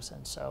virtues,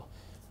 and so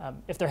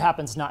if there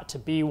happens not to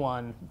be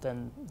one,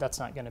 then that's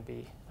not going to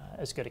be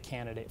as good a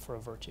candidate for a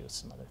virtue as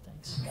some other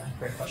things. Yeah,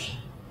 great question.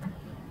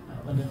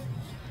 Linda?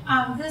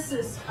 This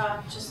is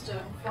just a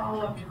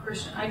follow-up to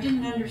Christian. I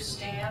didn't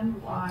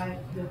understand why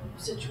the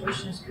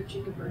situationist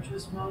critique of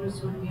virtuous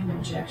motives would be an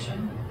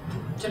objection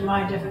to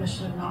my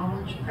definition of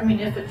knowledge. I mean,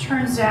 if it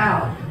turns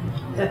out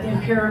that the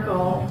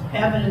empirical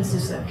evidence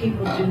is that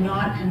people do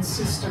not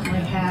consistently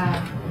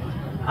have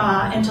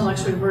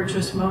intellectually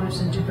virtuous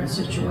motives in different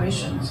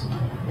situations,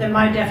 then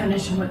my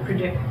definition would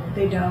predict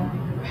they don't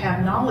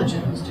have knowledge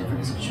in those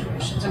different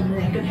situations. I mean,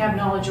 they could have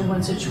knowledge in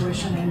one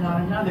situation and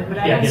not another, but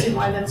I don't see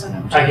why that's an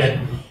objection. I get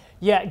it.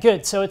 Yeah,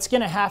 good. So it's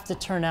going to have to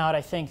turn out,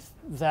 I think,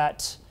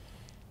 that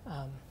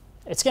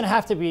it's going to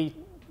have to be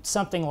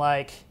something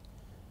like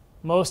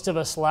most of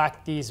us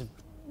lack these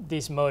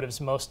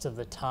motives most of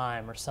the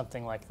time, or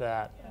something like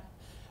that. Yeah.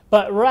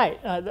 But right,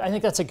 I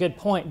think that's a good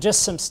point.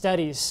 Just some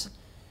studies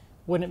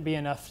wouldn't be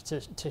enough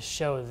to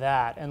show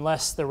that,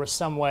 unless there was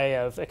some way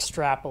of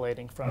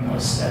extrapolating from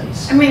those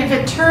studies. I mean, if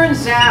it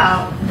turns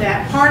out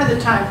that part of the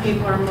time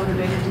people are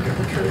motivated to get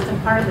the truth,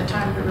 and part of the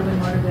time they're really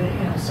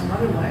motivated, some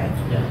other way,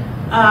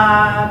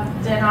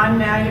 then I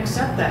might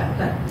accept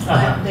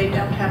that they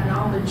don't have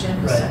knowledge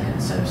in the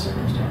second set of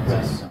circumstances.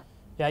 Right. So.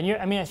 Yeah,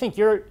 and I think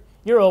you're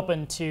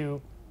open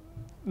to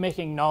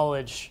making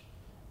knowledge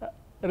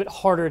a bit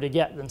harder to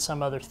get than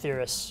some other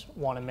theorists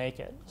want to make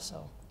it.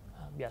 So,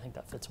 yeah, I think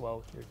that fits well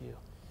with your view.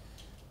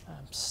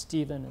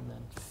 Stephen and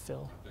then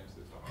Phil.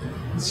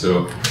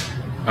 So,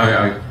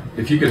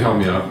 if you could help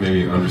me out,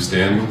 maybe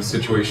understanding the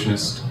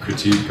situationist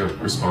critique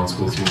of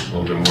responsibility a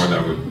little bit more,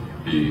 that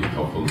would be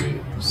helpful to me.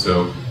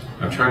 So,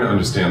 I'm trying to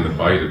understand the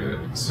bite of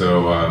it.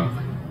 So,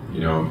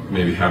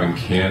 maybe having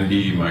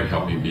candy might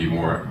help me be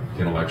more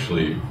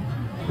intellectually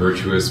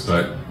virtuous,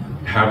 but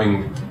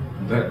having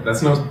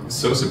that's not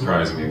so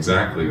surprising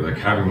exactly. Like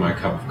having my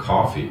cup of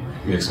coffee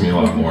makes me a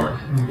lot more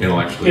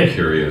intellectually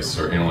curious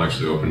or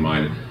intellectually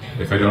open-minded.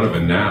 If I don't have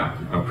a nap,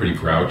 I'm pretty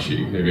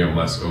grouchy. Maybe I'm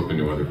less open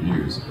to other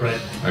views.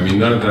 Right. I mean,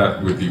 none of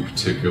that would be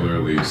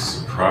particularly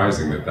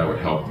surprising that would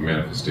help the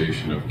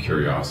manifestation of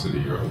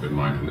curiosity or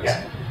open-mindedness.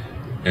 Yeah.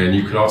 And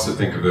you could also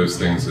think of those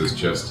things as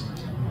just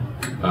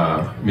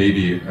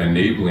maybe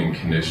enabling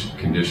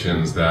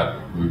conditions that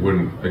we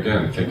wouldn't,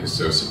 again, think is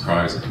so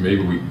surprising.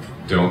 Maybe we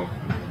don't,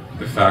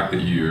 the fact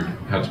that you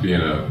had to be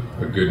in a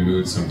good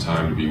mood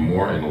sometime to be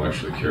more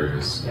intellectually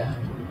curious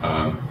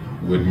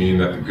would mean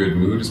that the good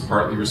mood is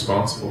partly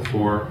responsible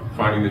for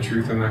finding the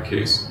truth in that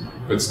case.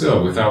 But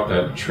still, without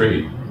that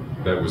trait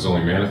that was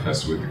only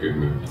manifested with the good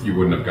mood, you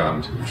wouldn't have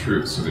gotten to the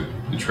truth. So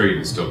the trait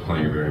is still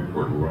playing a very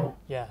important role.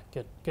 Yeah,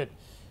 good.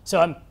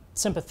 So I'm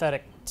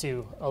sympathetic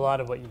to a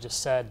lot of what you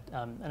just said,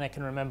 and I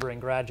can remember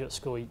in graduate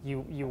school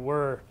you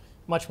were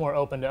much more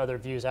open to other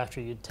views after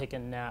you'd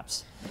taken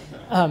naps.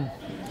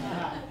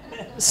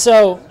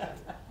 So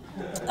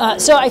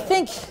I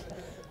think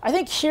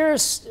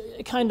here's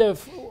kind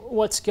of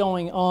what's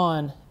going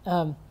on.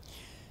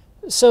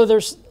 So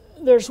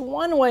there's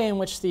one way in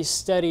which these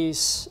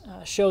studies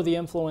show the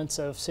influence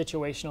of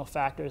situational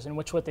factors, in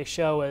which what they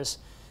show is,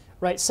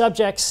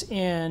 subjects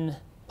in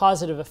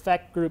positive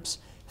effect groups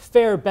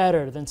fare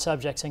better than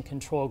subjects in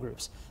control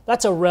groups.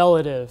 That's a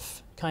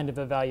relative kind of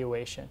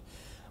evaluation.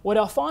 What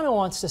Alfano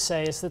wants to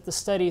say is that the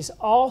studies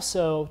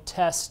also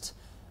test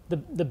the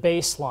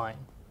baseline.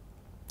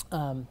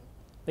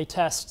 They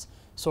test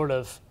sort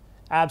of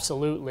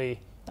absolutely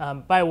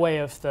by way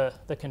of the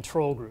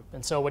control group.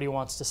 And so what he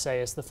wants to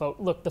say is, the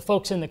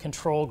folks in the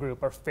control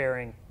group are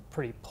faring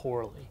pretty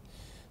poorly.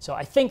 So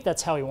I think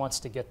that's how he wants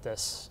to get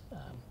this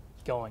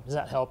going. Does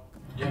that help?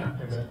 Yeah.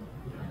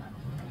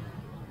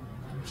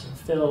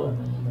 Phil and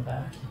then in the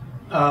back.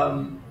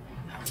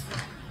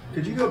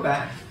 Could you go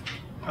back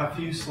a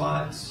few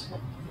slides?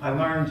 I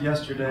learned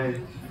yesterday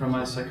from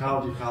my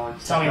psychology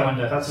colleagues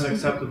that's an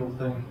acceptable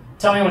thing.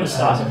 Tell me when to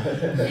stop.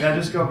 Yeah,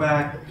 just go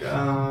back.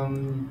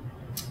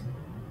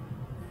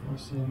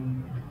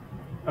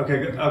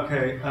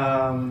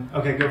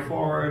 Okay, go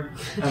forward.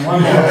 And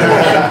one more.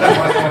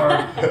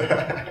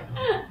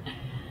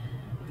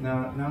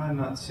 No, I'm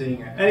not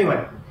seeing it.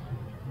 Anyway,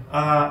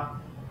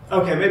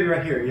 okay, maybe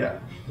right here, yeah.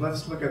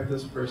 Let's look at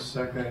this for a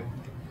second.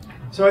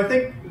 So I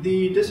think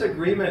the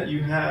disagreement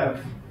you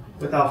have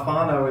with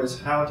Alfano is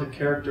how to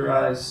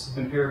characterize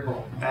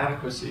empirical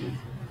adequacy.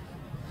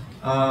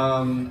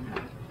 And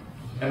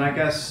I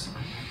guess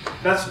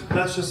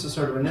that's just a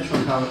sort of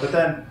initial comment, but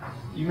then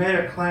you made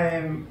a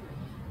claim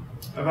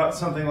about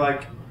something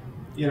like,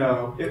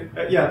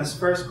 this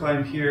first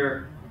claim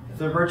here, if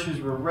the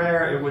virtues were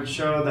rare, it would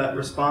show that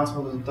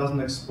responsibility doesn't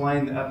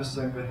explain the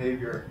epistemic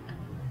behavior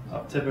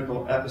of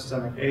typical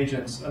epistemic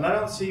agents. And I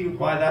don't see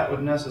why that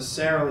would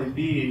necessarily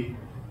be,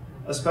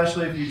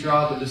 especially if you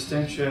draw the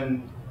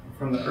distinction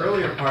from the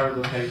earlier part of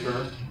the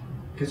paper,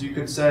 because you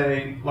could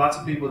say lots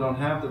of people don't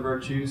have the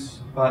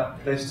virtues,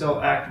 but they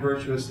still act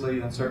virtuously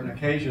on certain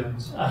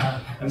occasions.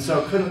 And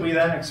so couldn't we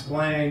then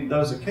explain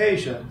those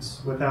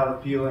occasions without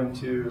appealing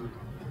to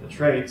the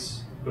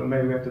traits, but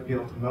maybe we have to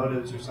appeal to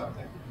motives or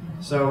something.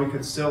 So we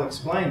could still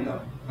explain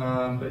them.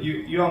 But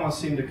you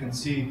almost seem to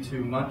concede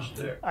too much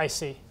there. I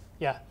see,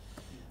 yeah.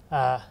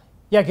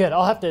 Yeah, good.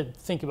 I'll have to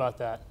think about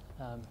that.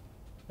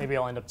 Maybe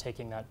I'll end up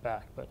taking that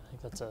back, but I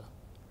think that's a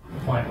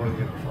point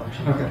worthy of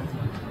reflection. Okay.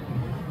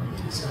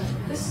 So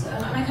this,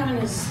 my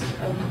comment is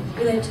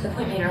related to the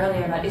point made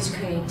earlier about is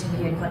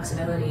creativity and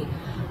flexibility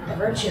a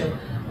virtue.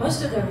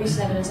 Most of the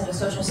recent evidence out of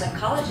social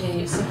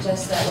psychology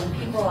suggests that when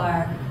people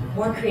are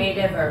more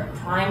creative or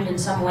primed in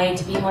some way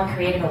to be more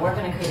creative or work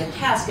on a creative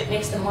task, it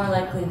makes them more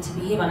likely to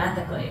behave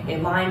unethically. They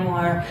lie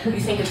more, you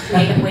think of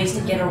creative ways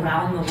to get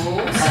around the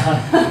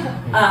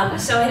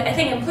rules. So I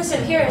think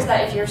implicit here is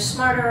that if you're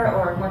smarter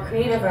or more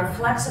creative or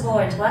flexible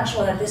or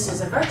intellectual, that this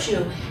is a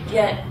virtue,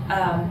 yet,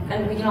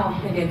 and we can all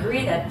maybe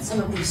agree that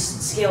some of these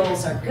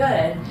skills are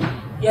good,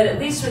 yet at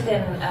least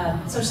within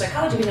social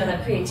psychology, we know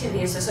that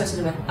creativity is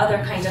associated with other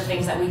kinds of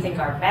things that we think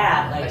are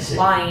bad, like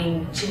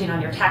lying, cheating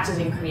on your taxes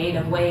in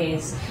creative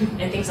ways,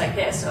 and things like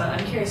this. So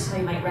I'm curious how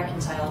you might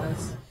reconcile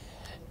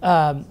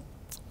those.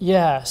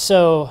 Yeah,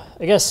 so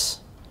I guess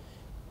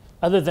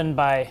other than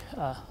by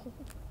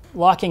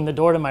locking the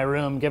door to my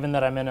room, given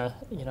that I'm in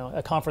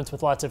a conference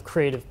with lots of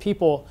creative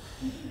people,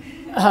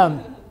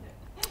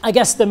 I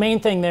guess the main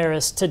thing there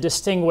is to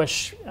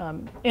distinguish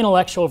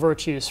intellectual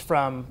virtues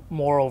from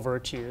moral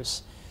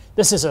virtues.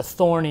 This is a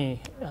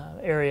thorny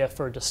area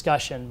for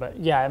discussion, but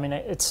yeah, I mean,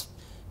 it's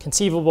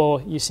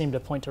conceivable. You seem to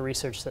point to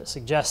research that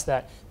suggests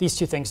that these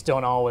two things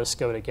don't always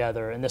go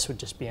together, and this would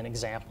just be an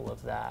example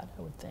of that,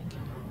 I would think.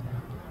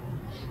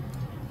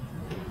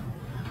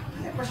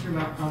 I have a question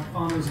about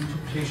Fano's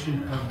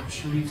interpretation of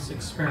Sharif's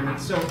experiment.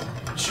 So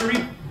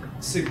Sharif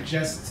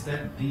suggests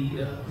that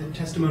the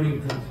testimony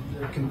of the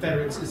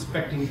Confederates is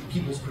affecting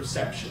people's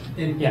perception.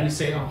 And you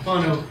say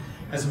Alfano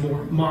has a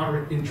more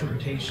moderate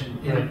interpretation.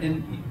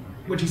 And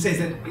what you say is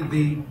that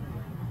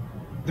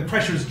the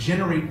pressures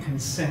generate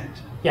consent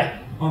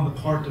on the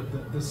part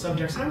of the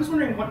subjects. And I was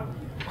wondering what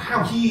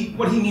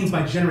he means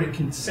by generate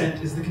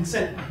consent. Is the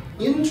consent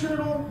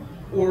internal,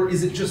 or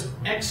is it just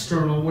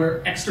external,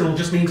 where external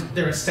just means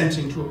they're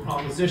assenting to a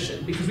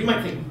proposition? Because we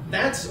might think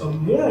that's a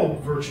moral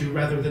virtue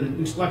rather than an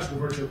intellectual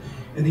virtue,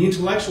 and the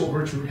intellectual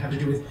virtue would have to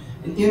do with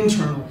an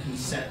internal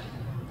consent.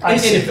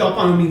 And if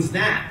Alfano means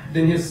that,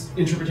 then his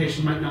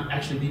interpretation might not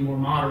actually be more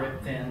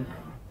moderate than...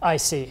 I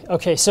see.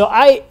 Okay, so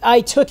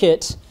I took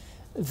it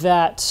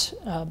that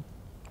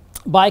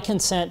by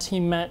consent he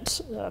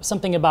meant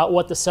something about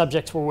what the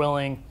subjects were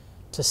willing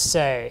to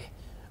say,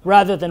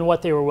 rather than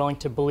what they were willing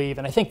to believe.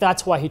 And I think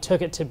that's why he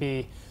took it to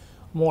be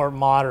more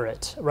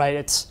moderate, right?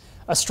 It's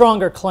a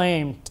stronger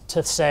claim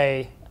to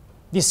say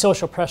these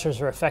social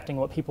pressures are affecting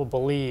what people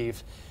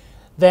believe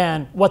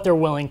than what they're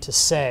willing to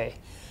say.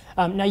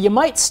 Now, you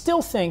might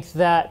still think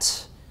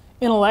that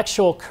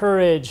intellectual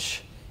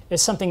courage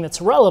is something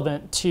that's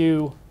relevant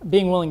to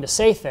being willing to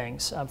say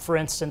things. For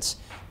instance,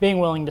 being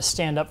willing to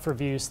stand up for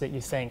views that you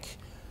think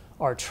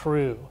are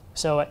true.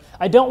 So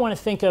I don't want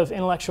to think of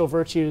intellectual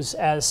virtues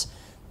as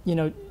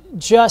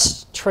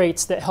just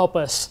traits that help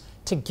us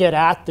to get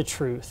at the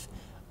truth,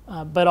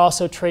 but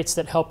also traits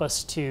that help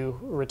us to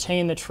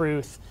retain the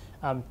truth,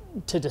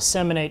 to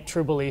disseminate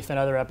true belief and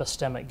other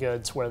epistemic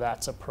goods where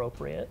that's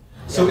appropriate.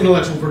 So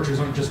intellectual virtues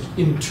aren't just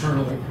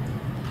internal virtues,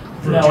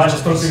 no, I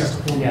just forcing us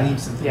to form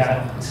beliefs and things like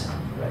that.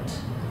 Right.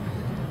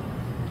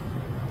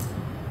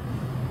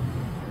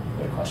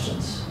 Other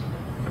questions?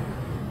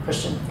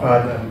 Christian?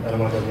 I don't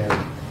want to go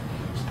again.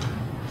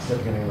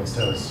 Stepping on anyone's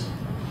toes.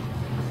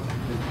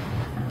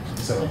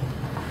 So,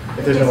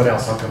 if there's no one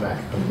else, I'll come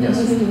back.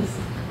 Yes.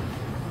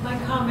 My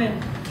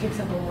comment picks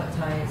up on what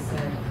Ty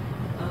said,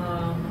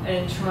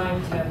 and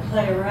trying to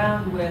play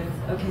around with,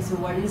 okay, so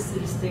what is the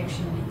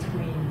distinction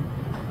between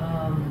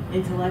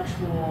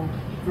intellectual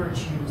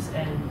virtues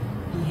and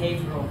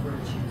behavioral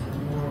virtues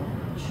and moral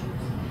virtues?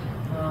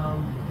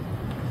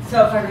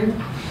 So if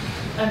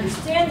I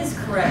understand this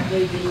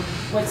correctly,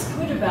 what's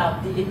good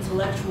about the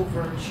intellectual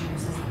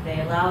virtues is that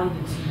they allow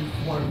you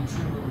to form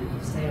true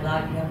beliefs. They allow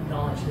you to have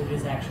knowledge that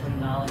is actually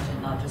knowledge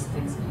and not just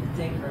things that you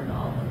think are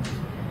knowledge.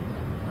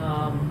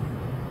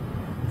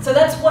 So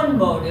that's one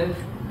motive.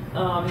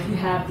 If you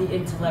have the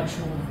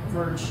intellectual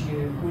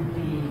virtue, would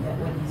be that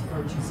when these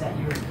virtues that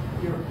you're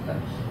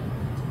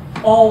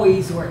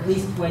always, or at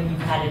least when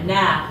you've had a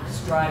nap,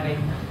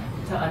 striving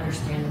to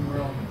understand the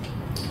world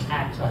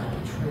accurately,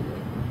 truly.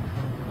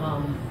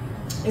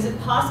 Is it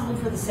possible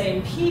for the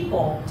same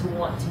people to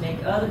want to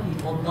make other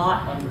people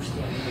not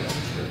understand the world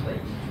truly,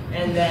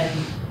 and then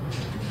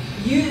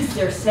use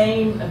their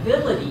same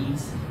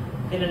abilities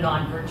in a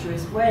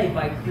non-virtuous way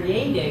by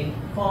creating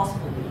false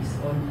beliefs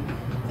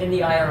in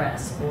the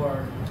IRS or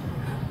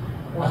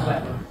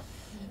whatever?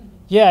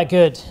 Yeah,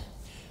 good.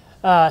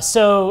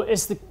 So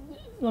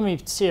let me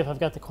see if I've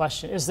got the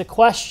question. Is the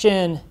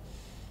question,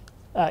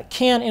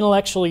 can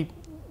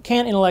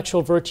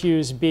intellectual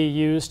virtues be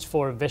used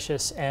for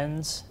vicious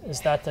ends? Is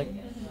that the,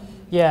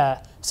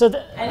 yeah. So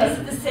and is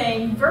it the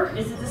same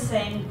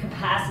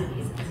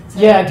capacity? Is it the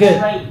same yeah, good.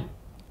 trait?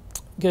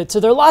 Good. So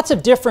there are lots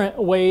of different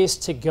ways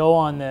to go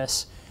on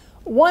this.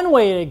 One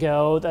way to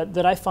go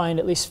that I find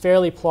at least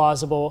fairly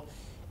plausible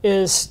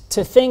is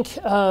to think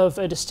of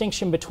a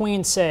distinction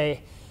between,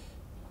 say,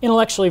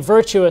 intellectually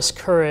virtuous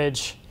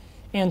courage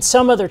and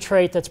some other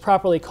trait that's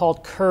properly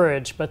called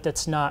courage, but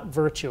that's not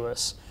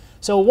virtuous.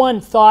 So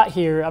one thought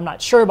here, I'm not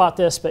sure about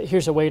this, but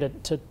here's a way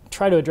to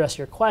try to address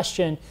your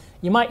question.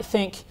 You might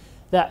think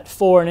that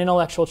for an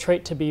intellectual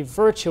trait to be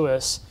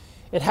virtuous,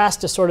 it has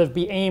to sort of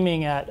be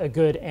aiming at a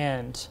good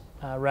end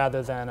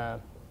rather than a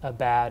a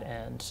bad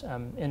end.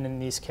 And in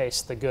these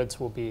cases, the goods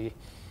will be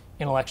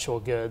intellectual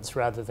goods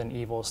rather than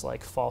evils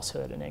like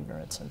falsehood and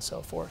ignorance and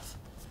so forth.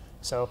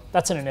 So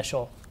that's an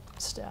initial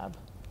stab.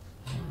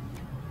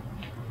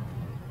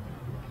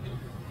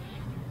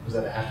 Was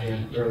that a half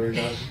hand earlier,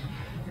 John?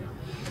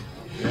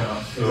 Yeah.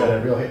 Is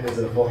that a real hand? Is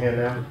it a full hand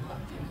now?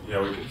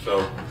 Yeah, we could.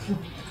 So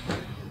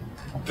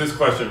this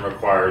question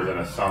requires an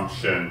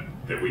assumption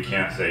that we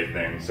can't say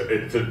things.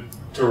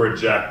 To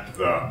reject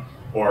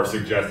or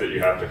suggest that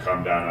you have to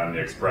come down on the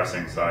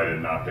expressing side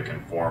and not the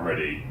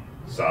conformity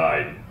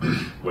side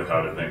with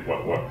how to think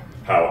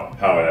how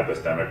an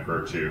epistemic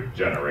virtue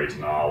generates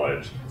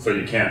knowledge. So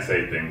you can't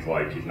say things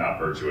like he's not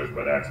virtuous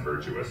but acts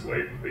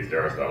virtuously. At least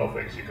Aristotle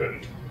thinks you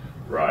couldn't,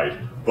 right?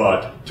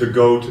 But to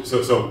go to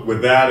so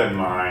with that in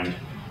mind,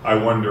 I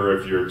wonder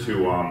if you're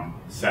too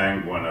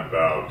sanguine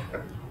about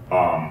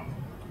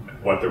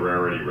what the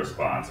rarity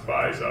response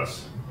buys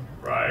us,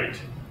 right?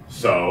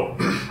 So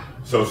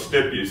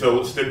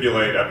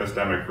stipulate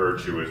epistemic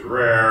virtue is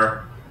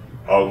rare.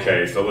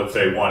 Okay, so let's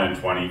say 1 in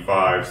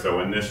 25. So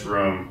in this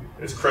room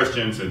is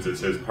Christian, since it's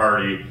his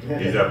party,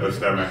 he's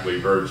epistemically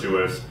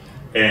virtuous.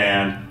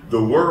 And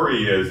the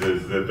worry is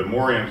that the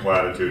Morian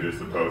platitude is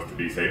supposed to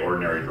be, say,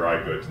 ordinary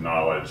dry goods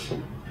knowledge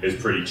is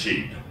pretty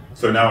cheap.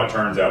 So now it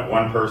turns out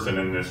one person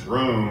in this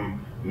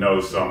room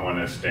knows someone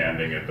is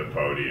standing at the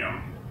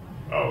podium.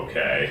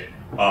 Okay.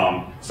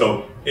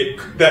 So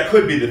that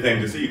could be the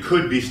thing to see. You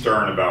could be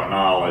stern about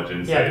knowledge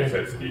and say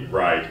it's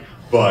right.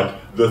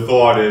 But the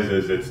thought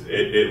is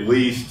at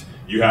least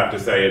you have to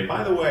say, and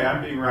by the way,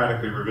 I'm being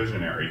radically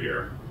revisionary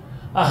here.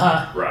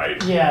 Right.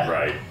 Yeah.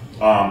 Right.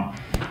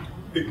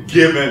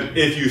 Given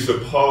if you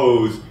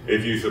suppose,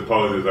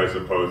 as I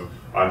suppose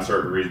on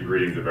certain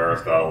readings of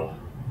Aristotle,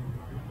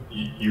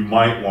 you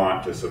might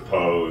want to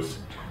suppose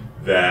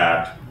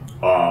that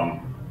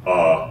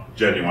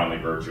genuinely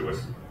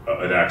virtuous,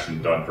 an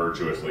action done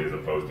virtuously as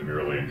opposed to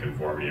merely in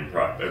conformity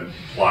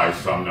implies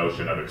some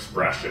notion of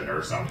expression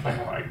or something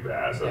like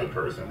that. So the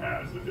person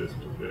has the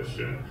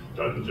disposition,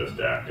 doesn't just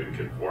act in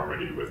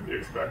conformity with the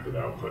expected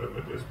output of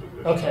a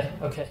disposition.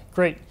 Okay,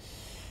 great.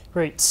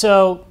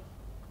 So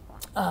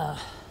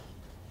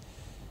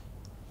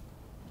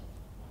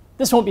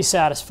this won't be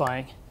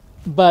satisfying,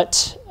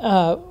 but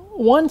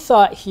one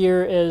thought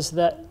here is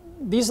that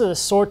these are the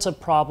sorts of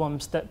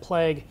problems that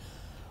plague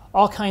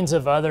all kinds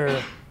of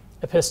other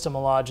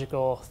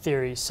epistemological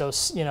theories. So,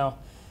 certain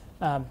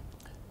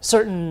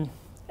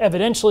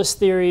evidentialist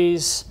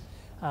theories,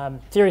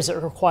 theories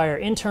that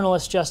require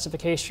internalist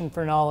justification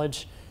for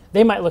knowledge,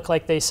 they might look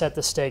like they set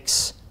the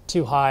stakes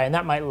too high, and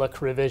that might look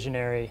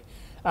revisionary.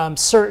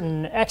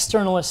 Certain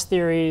externalist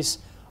theories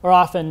are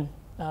often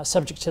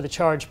subject to the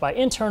charge by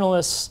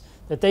internalists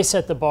that they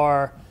set the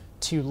bar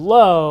too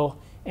low,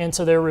 and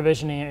so they're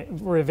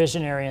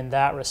revisionary in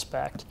that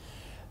respect.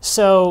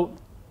 So,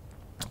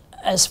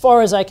 as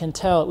far as I can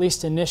tell, at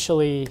least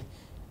initially,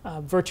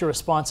 virtue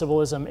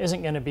responsibilism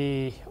isn't going to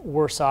be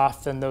worse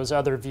off than those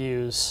other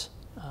views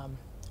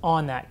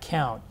on that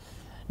count.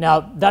 Now,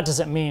 that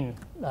doesn't mean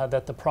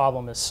that the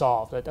problem is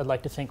solved. I'd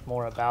like to think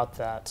more about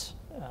that.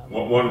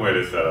 One way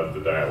to set up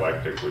the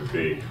dialectic would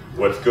be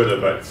what's good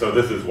about, so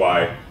this is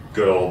why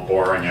good old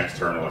boring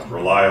externalist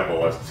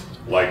reliabilists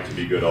like to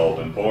be good old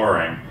and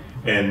boring,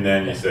 and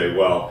then you say,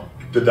 well,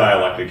 the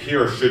dialectic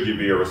here, should you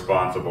be a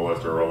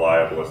responsibilist or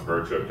reliabilist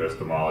virtue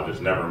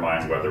epistemologist, never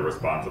mind whether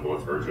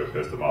responsibilist virtue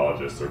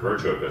epistemologists or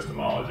virtue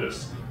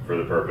epistemologists for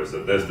the purpose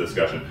of this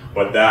discussion,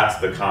 but that's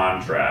the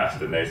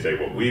contrast, and they say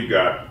what we've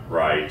got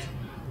right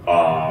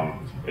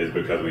is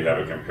because we have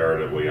a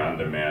comparatively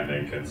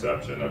undemanding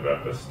conception of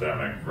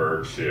epistemic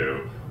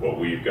virtue. What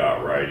we've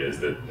got right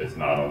is that it's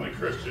not only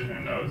Christian who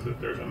knows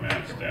that there's a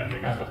man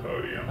standing at the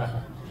podium.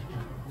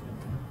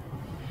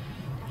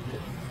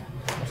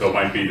 So it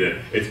might be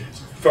that it's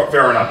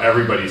fair enough,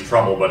 everybody's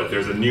trouble, but if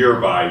there's a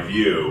nearby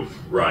view,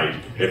 right,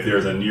 if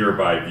there's a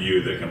nearby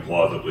view that can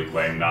plausibly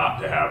claim not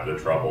to have the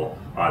trouble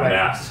on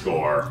that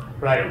score,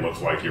 it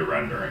looks like you're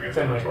rendering it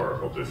a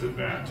rhetorical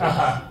disadvantage.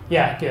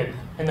 Yeah, good.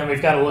 And then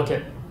we've got to look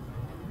at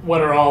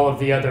what are all of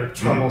the other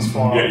troubles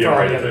for right.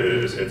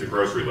 It's a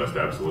grocery list,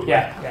 absolutely.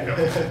 Yeah.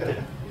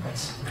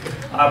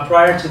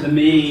 Prior to the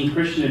meeting,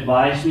 Christian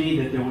advised me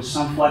that there was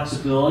some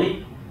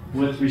flexibility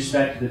with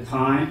respect to the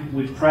time.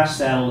 We've pressed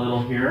that a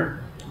little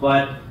here,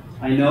 but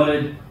I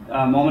noted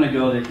a moment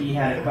ago that he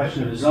had a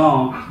question of his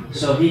own,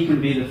 so he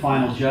can be the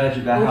final judge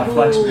about how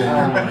flexible we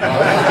are.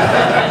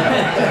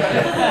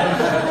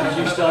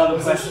 Do you still have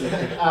a question?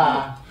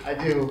 I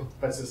do,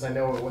 but since I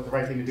know what the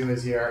right thing to do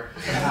is here,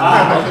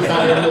 I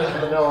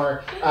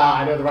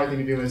know the right thing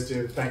to do is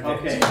to thank you.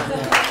 Okay.